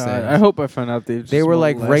one of those God, things. I hope I found out They were,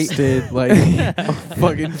 like, rated like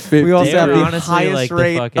fucking 50. We also They have were the honestly highest like the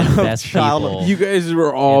rate fucking of best child people. You guys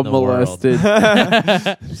were all in the world.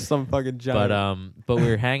 molested. some fucking giant. But we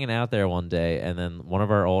were hanging out there one day, and then one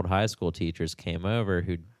of our old high school teachers came over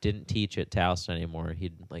who didn't teach at Towson anymore.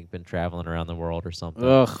 He'd like been traveling around the world or something.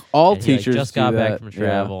 Ugh, all And he, like, teachers just do got that. back from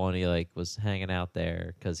travel, and he like was hanging out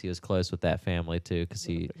there because he was close with that family too. Because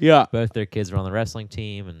Yeah. both their kids were on the wrestling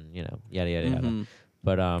team, and you know, yada yada yada. Mhm.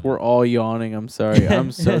 But We're all yawning. I'm sorry.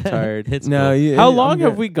 I'm so tired. It's No, cool. you- How I'm long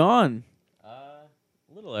have good. we gone?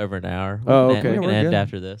 A little over an hour. Oh, We okay. can Yeah, we're end good.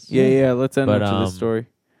 after this. Yeah. Let's end But, up to this story.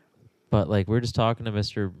 But like we're just talking to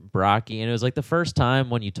Mr. Brocky, and it was like the first time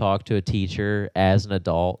when you talk to a teacher as an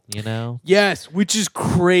adult, you know? Yes, which is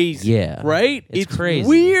crazy. Yeah. Right? It's crazy.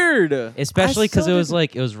 Weird. Especially because still it was didn't-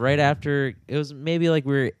 like it was right after it was maybe like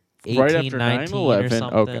we were 18, Right after 19 or 9/11.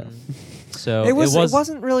 something. Okay. So it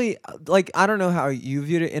wasn't really like I don't know how you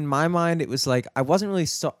viewed it. In my mind, it was like I wasn't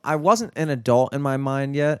an adult in my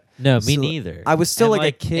mind yet. no, me so neither. I was still, And,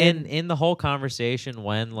 like, a kid. And in the whole conversation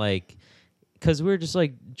when like, because we were just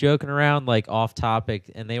like joking around like off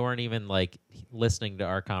topic, and they weren't even like listening to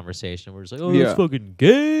our conversation. We're just like, oh, Yeah. it's fucking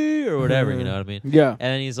gay or whatever, you know what I mean? Yeah. And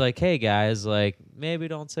then he's like, hey guys, like maybe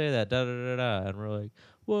don't say that, da da da da. And we're like,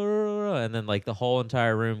 whoa, and then like the whole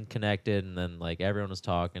entire room connected, and then like everyone was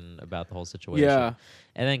talking about the whole situation. Yeah.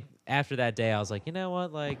 And then after that day, I was like, you know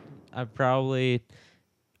what? Like, I probably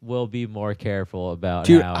will be more careful about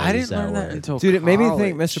Dude, how I use didn't learn that word. until Dude, it made me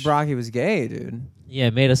think college. Mr. Brocky was gay, dude. Yeah,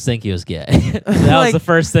 it made us think he was gay. that was Like- the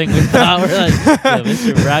first thing we thought. We're like, yeah,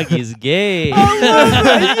 Mr. Rocky's gay.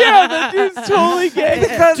 yeah, that dude's totally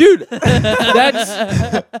gay. Dude,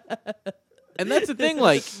 that's and that's the thing.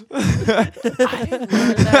 Like, I didn't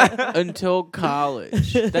learn that until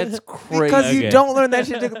college. That's crazy. Because you Okay. don't learn that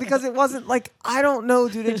shit because it wasn't like I don't know,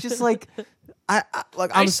 dude. It's just like I'm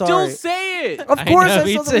I sorry. still say it. Of I course, know, I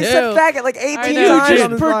me still we too. said faggot like 18 I know, times just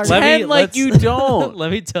on this pretend podcast. like you don't. Let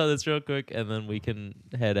me tell this real quick, and then we can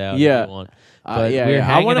head out Yeah. if you want. But Yeah, we were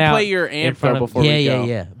yeah. I want to hanging play out your in front anthem of- before yeah, we go.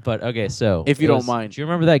 Yeah. But okay, so If you it don't was- mind. do you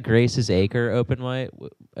remember that Grace's Acre open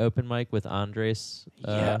mic with Andres?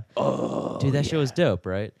 Dude, that shit was dope,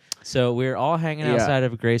 right? So we were all hanging Yeah. outside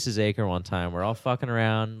of Grace's Acre one time. We're all fucking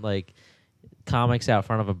around, like comics out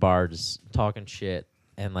front of a bar, just talking shit,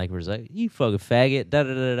 and like we're just like, "You fucking faggot!" Da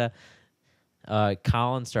da da da.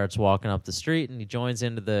 Colin starts walking up the street, and he joins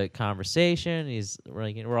into the conversation.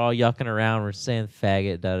 We're all yucking around. We're saying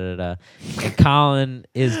faggot, da da da. And Colin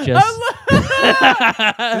is just.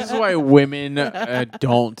 This is why women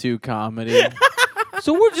don't do comedy.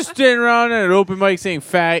 So we're just standing around at an open mic saying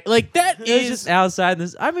fag. Like, that It's is just outside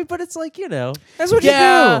this. I mean, but it's like, you know. That's what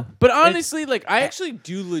yeah, you do. but honestly, like, I actually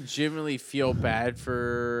do legitimately feel bad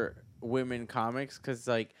for women comics because,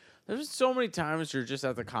 like, there's so many times you're just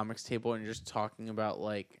at the comics table and you're just talking about,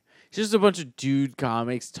 like, just a bunch of dude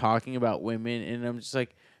comics talking about women, and I'm just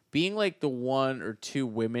like, being like the one or two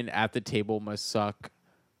women at the table must suck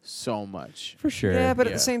so much. For sure. Yeah, but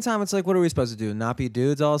at Yeah. the same time, it's like, what are we supposed to do? Not be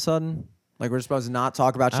dudes all of a sudden? Like we're supposed to not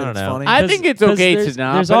talk about I shit don't that's know. funny? I think it's okay to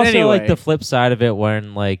not, There's but also anyway. like the flip side of it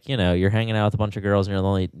when, like, you know, you're hanging out with a bunch of girls and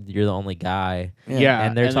you're the only guy, Yeah.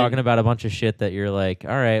 and they're and talking then- about a bunch of shit that you're like, all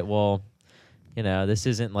right, well, this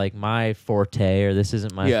isn't like my forte or this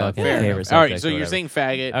isn't my fucking fair favorite enough. subject. All right, or so you're whatever. saying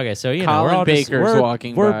faggot. Okay, so we're Colin all Baker's we're,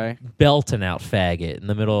 walking we're by. belting out faggot in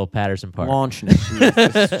the middle of Patterson Park. Launching it.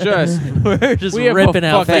 It's just We're just We have a ripping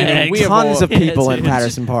out fucking- fags. we have Tons a- of people Yeah, in dude.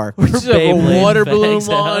 Patterson Park. we just have a Beyblade water balloon fags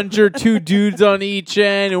out. launcher, 2 dudes on each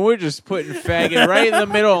end, and we're just putting faggot right in the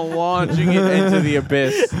middle and launching it into the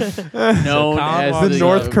abyss, known Colin as walks The up-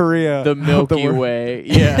 North Korea. the of Milky world. Way.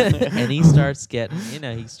 Yeah. And he starts getting,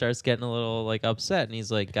 a little like upset, and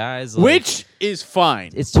he's like, "Guys, like, Which is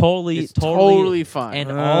fine. it's totally, It's totally fine.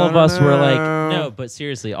 And all of us were like, No. "No, but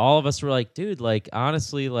seriously, all of us were like, dude, like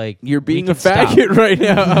honestly, like You're we being a can stop. faggot right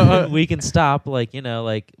now. we can stop, like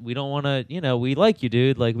like we don't want to, we like you,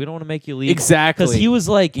 dude. Like we don't want to make you leave." Exactly. Because he was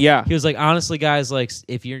like, Yeah. he was like, honestly, guys, like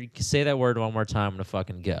if you say that word one more time, I'm gonna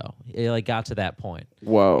fucking go. It like got to that point.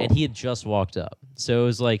 Whoa. And he had just walked up, so it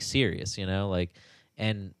was like serious, like,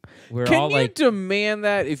 and we're Can all you like, demand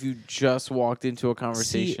that if you just walked into a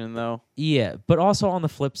conversation, though? yeah, but also on the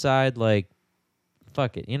flip side, like,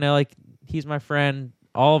 fuck it, like he's my friend.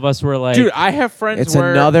 All of us were like, Dude, I have friends It's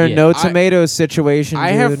where another Yeah. no I- tomatoes situation. I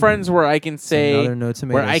have dude. friends where I can It's say another no where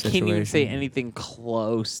tomatoes I can't even say situation. anything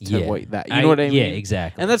close to yeah, what that. You know what I mean? Yeah,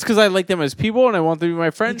 exactly. And that's because I like them as people and I want them to be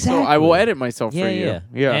my friends. So I will Exactly. edit myself yeah, for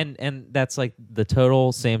you. yeah, and that's like the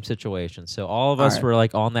total same situation. So all of us Alright. were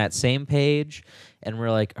like on that same page, and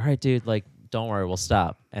we're like, all right, dude, like, don't worry, we'll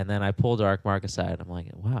stop. And then I pulled Dark Mark aside. I'm like,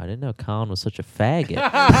 wow, I didn't know Colin was such a faggot.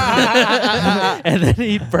 And then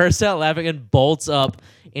he bursts out laughing and bolts up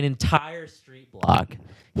an entire street block.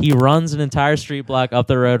 He runs an entire street block up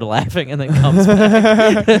the road laughing and then comes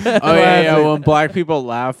back. Oh yeah. When black people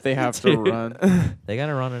laugh, they have to Dude. run. They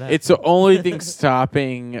gotta run it out. It's the only thing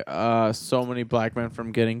stopping so many black men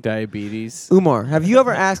from getting diabetes. Umar, have you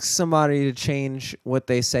ever asked somebody to change what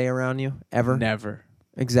they say around you? Ever? Never.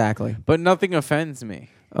 Exactly. But nothing offends me.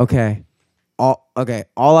 Okay. All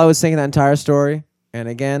I was thinking that entire story, and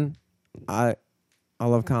again, I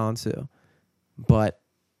love Colin too. But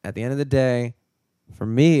at the end of the day, for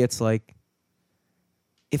me, it's like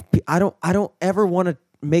I don't ever want to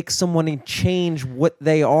make someone change what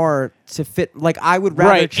they are to fit. Like I would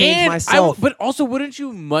rather change and myself. but also, wouldn't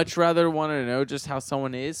you much rather want to know just how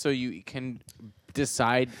someone is so you can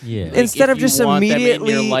decide Yeah. like, Instead if of just you want them in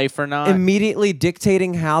immediately your life or not? immediately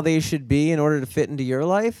dictating how they should be in order to fit into your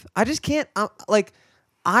life. I just can't. I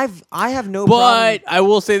have no problem. But I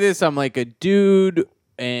will say this: I'm like a dude,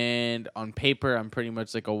 and on paper, I'm pretty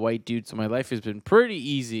much like a white dude. So my life has been pretty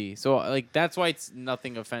easy. So like that's why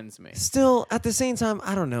nothing offends me. Still, at the same time,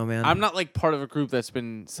 I don't know, man. I'm not like part of a group that's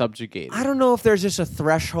been subjugated. I don't know if there's just a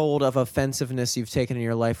threshold of offensiveness you've taken in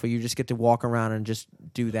your life where you just get to walk around and just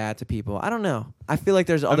do that to people. I don't know. I feel like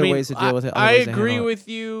there's other ways to deal with it. other I ways to agree handle it. with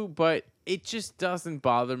you, but it just doesn't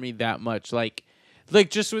bother me that much. Like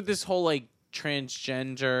just with this whole like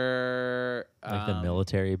transgender, like the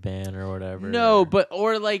military ban or whatever. No, but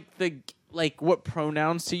or like what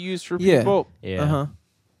pronouns to use for Yeah. people. yeah. Uh-huh.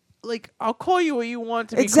 Like I'll call you what you want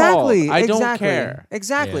to be Exactly. called. I don't exactly, care.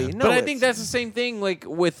 Exactly. Yeah. No, But I think it's- that's the same thing. Like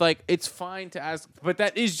with like, it's fine to ask, but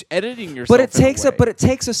that is editing yourself. But it in takes a a way. but it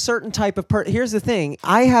takes a certain type of Here's the thing: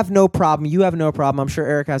 I have no problem. You have no problem. I'm sure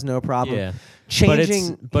Eric has no problem Yeah.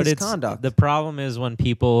 changing but his it's conduct. The problem is when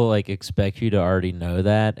people like expect you to already know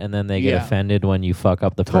that, and then they get Yeah. offended when you fuck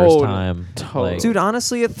up the Totally. first time. Totally. Dude,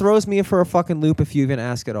 honestly, it throws me for a fucking loop if you even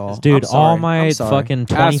ask at all. Dude, I'm sorry. all my I'm sorry. fucking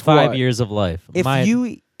Ask 25 what? years of life. If my, you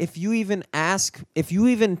even ask, if you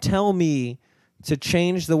even tell me to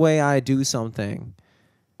change the way I do something,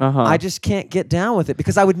 I just can't get down with it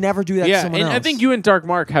because I would never do that to yeah, someone and else. I think you and Dark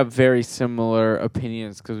Mark have very similar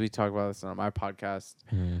opinions because we talk about this on my podcast.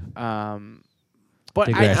 But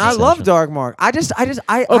Digression. I love Session. Dark Mark. I okay,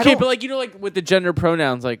 don't- but like like with the gender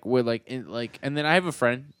pronouns, like with and then I have a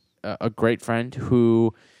friend, a great friend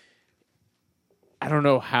who I don't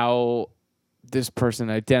know how this person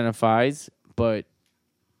identifies, but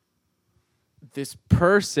this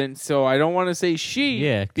person. So I don't want to say she,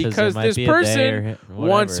 Yeah, 'cause it because might this be a they person or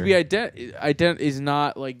wants to be whatever. is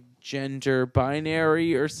not like gender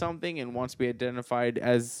binary or something, and wants to be identified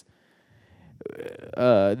as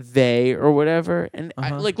they or whatever. And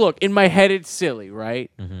I, Uh-huh. look, in my head, it's silly,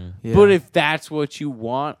 right? Yeah. But if that's what you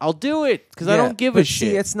want, I'll do it because I Yeah, don't give but a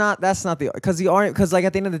shit. See, it's not. That's not the because like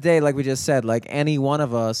at the end of the day, like we just said, like any one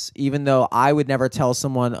of us, even though I would never tell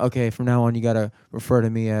someone, okay, from now on you gotta refer to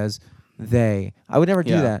me as they. I would never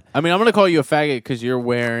do that. I mean, I'm gonna call you a faggot because you're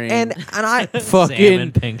wearing And I fucking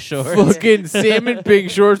Salmon pink shorts. fucking salmon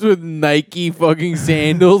pink shorts with Nike fucking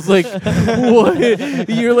sandals. Like, what?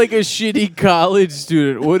 You're like a shitty college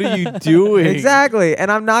student. What are you doing? exactly.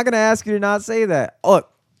 And I'm not gonna ask you to not say that. Look,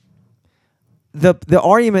 the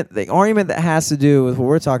argument that has to do with what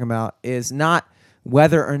we're talking about is not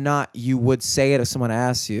whether or not you would say it if someone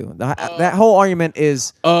asks you. That whole argument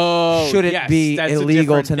is should it be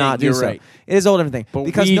illegal to not do so? Right. It is a whole different thing. But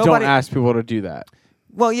because we nobody, don't ask people to do that.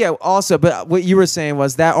 Well, yeah, also, but what you were saying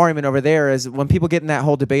was that argument over there is when people get in that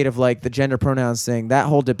whole debate of like the gender pronouns thing, that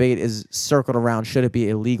whole debate is circled around should it be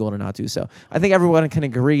illegal to not do so. I think everyone can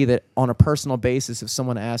agree that on a personal basis, if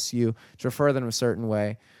someone asks you to refer them a certain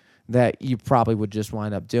way, that you probably would just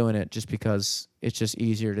wind up doing it just because it's just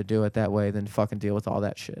easier to do it that way than fucking deal with all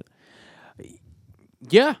that shit.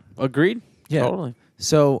 Yeah, agreed. Yeah. Totally.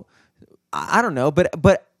 So I don't know, but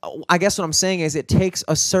I guess what I'm saying is it takes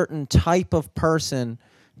a certain type of person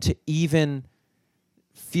to even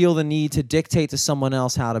feel the need to dictate to someone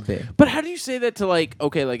else how to be. But how do you say that to like,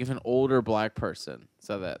 okay, like if an older black person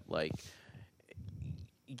said that, like,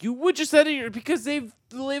 you would just say it because they've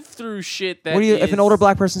lived through shit that If an older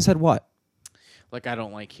black person said what? Like, I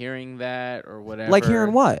don't like hearing that or whatever. Like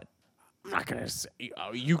hearing what? I'm not gonna say.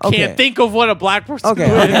 You Okay. can't think of what a black person. Okay,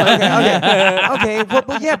 would. okay.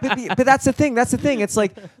 But yeah, but that's the thing. That's the thing. It's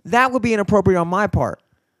like that would be inappropriate on my part.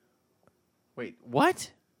 Wait,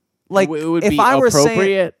 what? Like It would if be I were saying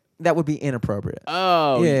appropriate? that would be inappropriate.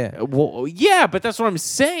 Oh, Yeah. Well, yeah, but that's what I'm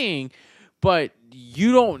saying. But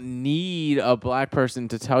you don't need a black person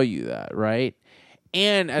to tell you that, right?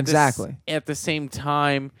 And at Exactly. At the same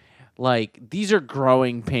time, like these are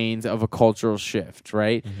growing pains of a cultural shift,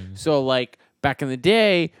 right? Mm-hmm. So, like back in the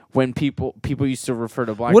day, when people used to refer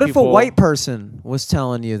to black What if people, a white person was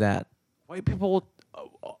telling you that? white people,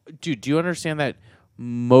 dude, do you understand that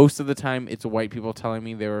most of the time it's white people telling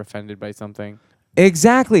me they were offended by something?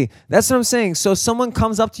 Exactly. That's what I'm saying. So someone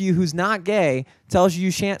comes up to you who's not gay, tells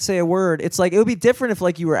you shan't say a word. It's like it would be different if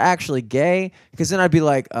like you were actually gay, because then I'd be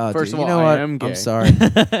like, First dude, of you all, know I what? am gay. I'm sorry.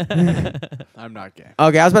 I'm not gay.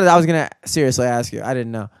 Okay, I was gonna seriously ask you. I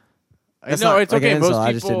didn't know. That's No, not it's like an okay. insult, Most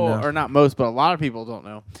I just people, didn't know. or not most, but a lot of people don't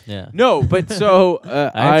know. Yeah. No, but so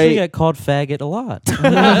I actually get called faggot a lot.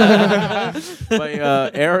 by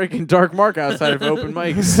Eric and Dark Mark outside of open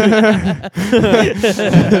mics.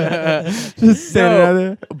 Just standing out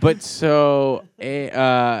there. But so,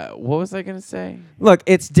 what was I gonna say? Look,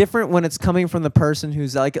 it's different when it's coming from the person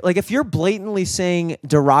who's like if you're blatantly saying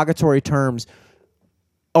derogatory terms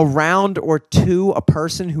around or to a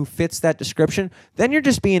person who fits that description, then you're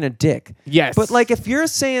just being a dick. Yes, But like if you're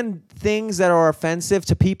saying things that are offensive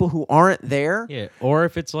to people who aren't there, Yeah. Or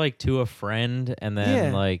if it's like to a friend and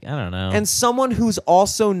then Yeah. like, I don't know. and someone who's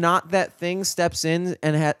also not that thing steps in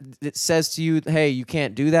and it says to you, "Hey, you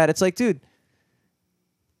can't do that." It's like, dude,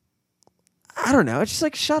 I don't know. It's just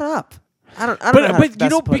like, shut up. I don't know. How but you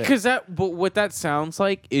best know to put it. because but what that sounds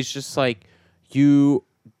like is just like you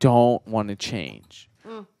don't want to change.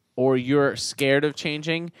 Or you're scared of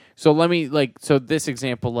changing. So let me so this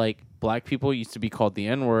example, like black people used to be called the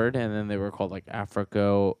N-word, and then they were called like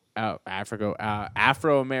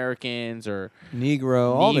Afro-Americans or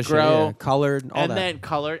Negro, all the shit, Negro, yeah. Colored, all and that. then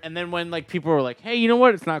colored. And then when like people were like, hey, you know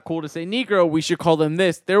what? It's not cool to say Negro. We should call them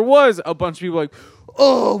this. There was a bunch of people like,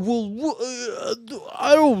 oh, well,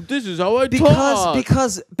 I don't. This is how I talk.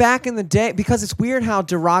 Because back in the day, because it's weird how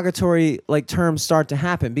derogatory like terms start to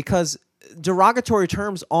happen, because derogatory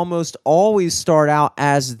terms almost always start out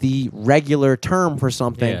as the regular term for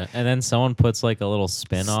something. yeah. And then someone puts like a little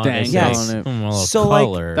spin on it. Stank Yes. on it. A little So, like,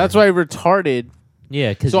 color. That's why retarded.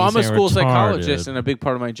 Yeah, because So I'm a school psychologist, and a big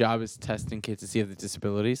part of my job is testing kids to see if they have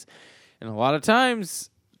disabilities. And a lot of times,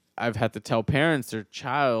 I've had to tell parents their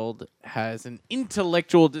child has an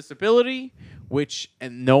intellectual disability,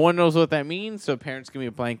 and no one knows what that means. So parents give me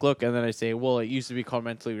a blank look, and then I say, "Well, it used to be called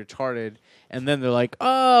mentally retarded," and then they're like,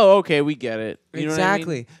 "Oh, okay, we get it." You know what I mean?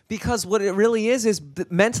 Exactly. Because what it really is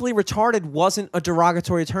mentally retarded wasn't a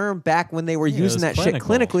derogatory term back when they were it using was that shit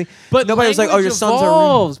clinical. clinically. But nobody was like, "Oh, your sons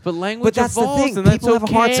evolves, are." But language But that's the evolves, thing. and that's People have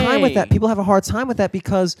a hard time with that. okay. People have a hard time with that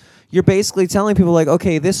because you're basically telling people like,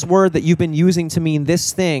 "Okay, this word that you've been using to mean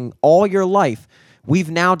this thing all your life, we've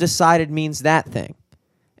now decided means that thing."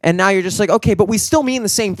 And now you're just like, "Okay, but we still mean the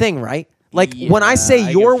same thing, right?" Like when I Yeah, say I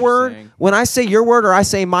get your what you're word, saying. when I say your word or I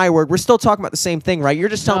say my word, we're still talking about the same thing, right? You're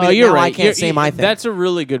just telling me that you're now right. I can't say my thing. That's a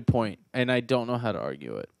really good point, and I don't know how to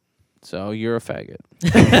argue it. So you're a faggot.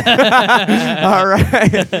 All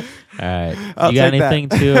right. All right. I'll You got take that. anything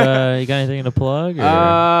to you got anything to plug? Or?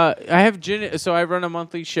 I have Gin. So I run a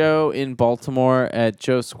monthly show in Baltimore at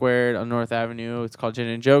Joe Squared on North Avenue. It's called Gin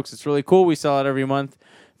and Jokes. It's really cool. We sell it every month.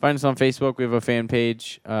 Find us on Facebook. We have a fan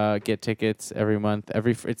page. Get tickets every month.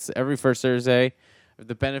 It's every first Thursday.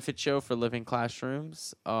 The benefit show for Living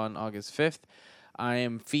Classrooms on August 5th. I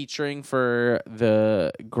am featuring for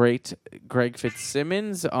the great Greg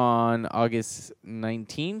Fitzsimmons on August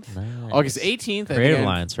 19th. Nice. August 18th. I Creative think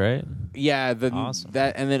Alliance, right? Yeah, Awesome.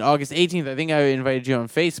 and then August 18th, I think I invited you on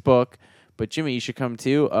Facebook, but Jimmy, you should come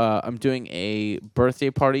too. I'm doing a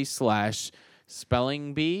birthday party /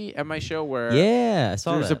 spelling bee at my show where Yeah, I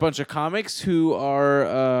saw there's that. a bunch of comics who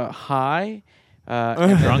are high.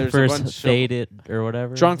 And then Drunk there's a bunch versus of- faded or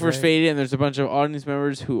whatever. Drunk versus right? faded, and there's a bunch of audience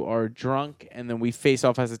members who are drunk, and then we face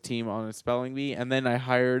off as a team on a spelling bee. And then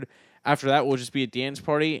after that, we'll just be a dance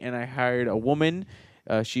party, and I hired a woman.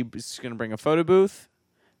 She's going to bring a photo booth.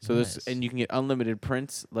 So Nice. and you can get unlimited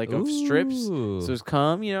prints of strips. Ooh. So just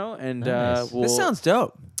come, and Nice. we'll. This sounds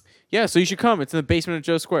dope. Yeah, so you should come. It's in the basement of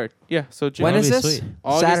Joe Squared. Yeah, so When That'd is be this? sweet.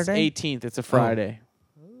 August Saturday? 18th. It's a Friday.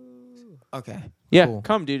 Okay. Yeah, Cool.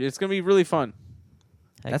 come, dude. It's gonna be really fun.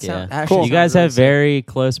 Heck That yeah. sounds actually. You sounds guys really have sick. very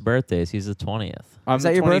close birthdays. He's the 20th. I'm Is that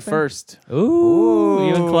the your birthday? 21st. Ooh,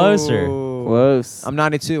 even closer. Close. I'm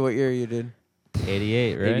 92. What year you did?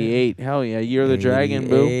 88, right? 88. Hell yeah. Year of the Dragon,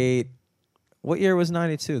 boo. 88. What year was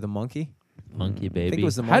 92? The monkey? Monkey I baby. think it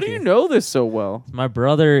was the monkey. How do you know this so well? My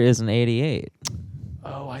brother is an 88.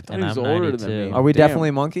 Oh, I thought And he was I'm older 92. than me. Are we Damn.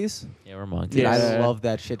 definitely monkeys? Yeah, we're monkeys. Dude, Yeah. I love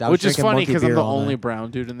that shit. I was Which is drinking funny monkey because I'm beer the all only night.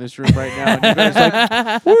 brown dude in this room right now. And you guys are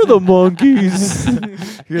like, we're the monkeys.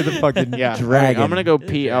 You're the fucking Yeah. dragon. I'm going to go It's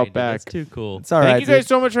pee dragging, out dude. back. That's too cool. It's all right. Thank you guys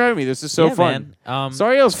so much for having me. This is so Yeah, fun. man.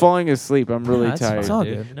 Sorry I was falling asleep. I'm really That's tired. fine, It's all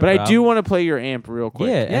dude. good. No But I do problem. want to play your amp real quick.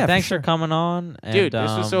 Yeah, Yeah, and thanks for for coming on. And, Dude,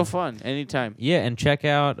 this was so fun. Anytime. Yeah, and check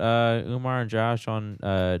out Umar and Josh on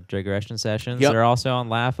Digression Sessions. Yep. They're also on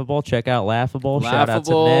Laughable. Check out Laughable. Shout out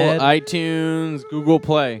to Laughable, Ned. iTunes, Google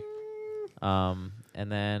Play. And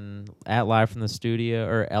then at Live from the Studio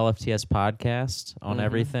or LFTS Podcast on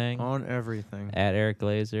everything. On everything. At Eric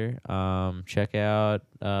Glazer. Check out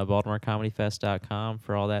BaltimoreComedyFest.com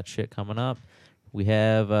for all that shit coming up. We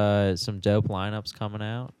have some dope lineups coming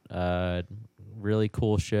out. Really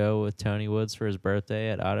cool show with Tony Woods for his birthday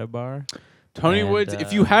at Auto Bar. Tony And, Woods.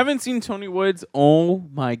 If you haven't seen Tony Woods, oh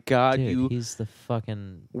my God, Dude, he's the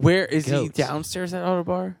fucking... Where is he? goat. Downstairs at Auto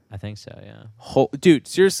Bar? I think so, yeah. Dude,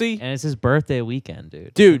 seriously? And it's his birthday weekend, dude.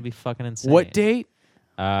 It's Dude, gonna be fucking insane. What date?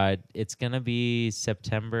 It's gonna be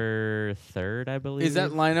September 3rd, I believe. Is that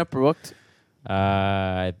lineup booked?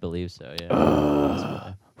 I believe so.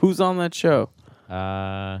 Yeah. Who's on that show?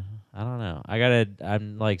 I don't know.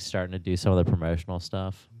 I'm like starting to do some of the promotional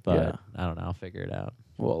stuff, but Yeah. I don't know. I'll figure it out.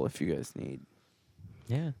 Well, if you guys need.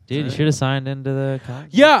 Yeah, dude, you should have signed into the.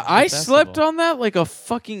 Yeah, I festival. slept on that like a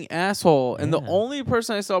fucking asshole. And the Yeah. only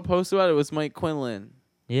person I saw post about it was Mike Quinlan.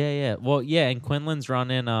 Yeah. Well, yeah, and Quinlan's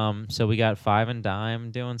running. So we got Five and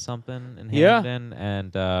Dime doing something in Yeah. Hamden,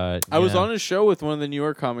 and I was on a show with one of the New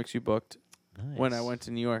York comics you booked when I Nice. went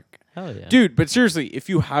to New York. Hell yeah, Dude, but seriously, if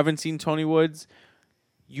you haven't seen Tony Woods,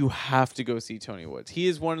 you have to go see Tony Woods. He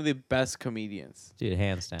is one of the best comedians. dude,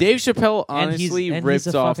 hands down. Dave Chappelle And honestly he's ripped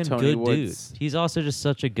a off fucking Tony good Woods. dude. He's also just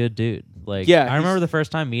such a good dude. Like, Yeah, I remember he's- the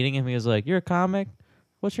first time meeting him, he was like, "You're a comic?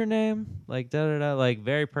 What's your name?" Like, da da da. Like,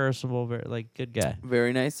 very personable, very like good guy.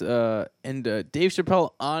 Very nice. And Dave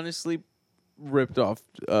Chappelle honestly ripped off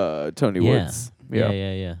Tony Yeah. Woods.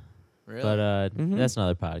 Yeah. Really? But Mhm. that's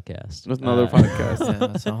another podcast. With another Uh, podcast. Yeah,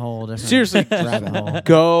 that's a whole different Seriously, rabbit hole.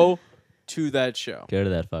 go to that show. Go to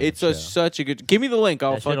that fucking It's show. such a good. Give me the link.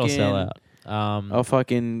 I'll That shit'll fucking sell out. I'll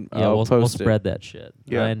fucking yeah, I'll we'll post spread that shit.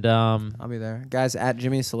 Yeah. And I'll be there. Guys, at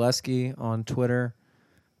Jimmy Selesky on Twitter.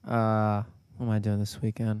 What am I doing this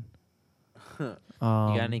weekend? you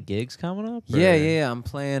got any gigs coming up? Yeah, or- yeah. I'm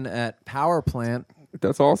playing at Power Plant. it.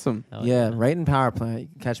 That's awesome. Hell Yeah, right in Power Plant. You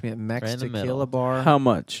can catch me at Mex Right in the Tequila middle. Bar. How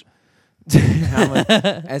much? How much?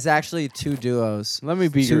 It's actually 2 duos. Let me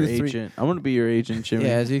be your 2, 3 agent. I want to be your agent, Jimmy.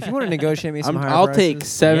 Yeah, so if you want to negotiate me some higher I'll take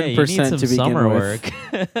prices- Yeah, you need 7% some to begin summer with.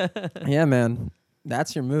 work. Yeah, man.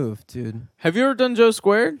 That's your move, dude. Have you ever done Joe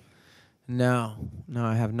Squared? No,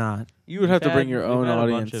 I have not. You would have to bring your own we've had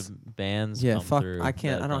audience. A bunch of bands Yeah, come fuck, through I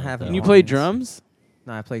can't- that I don't have don't, an Can you though. play audience. drums?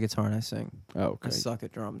 No, I play guitar and I sing. Oh, I okay. suck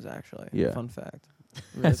at drums, actually. Yeah. Fun fact.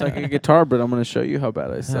 It's like a guitar, but I'm going to show you how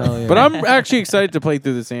bad I suck. Hell yeah. But I'm actually excited to play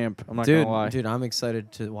through this amp. I'm not dude, going to lie. dude, I'm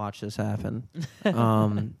excited to watch this happen.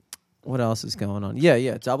 What else is going on?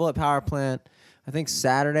 Yeah. Double at Power Plant. I think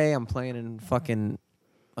Saturday I'm playing in fucking.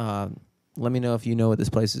 Let me know if you know what this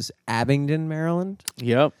place is. Abingdon, Maryland.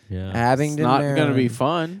 Yep. Yeah. It's Abingdon, not Maryland. going to be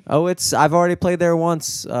fun. Oh, I've already played there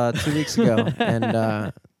once 2 weeks ago,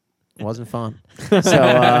 and it wasn't fun. So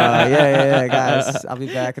yeah, guys, I'll be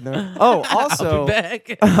back in the. Oh, also, I'll be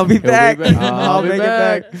back. I'll be back. back. I'll be make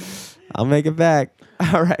back. it back. I'll make it back.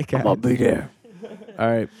 All right, guys. I'll be there. All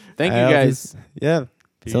right. Thank you, I'll guys. Yeah.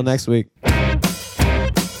 Till Peace. next week.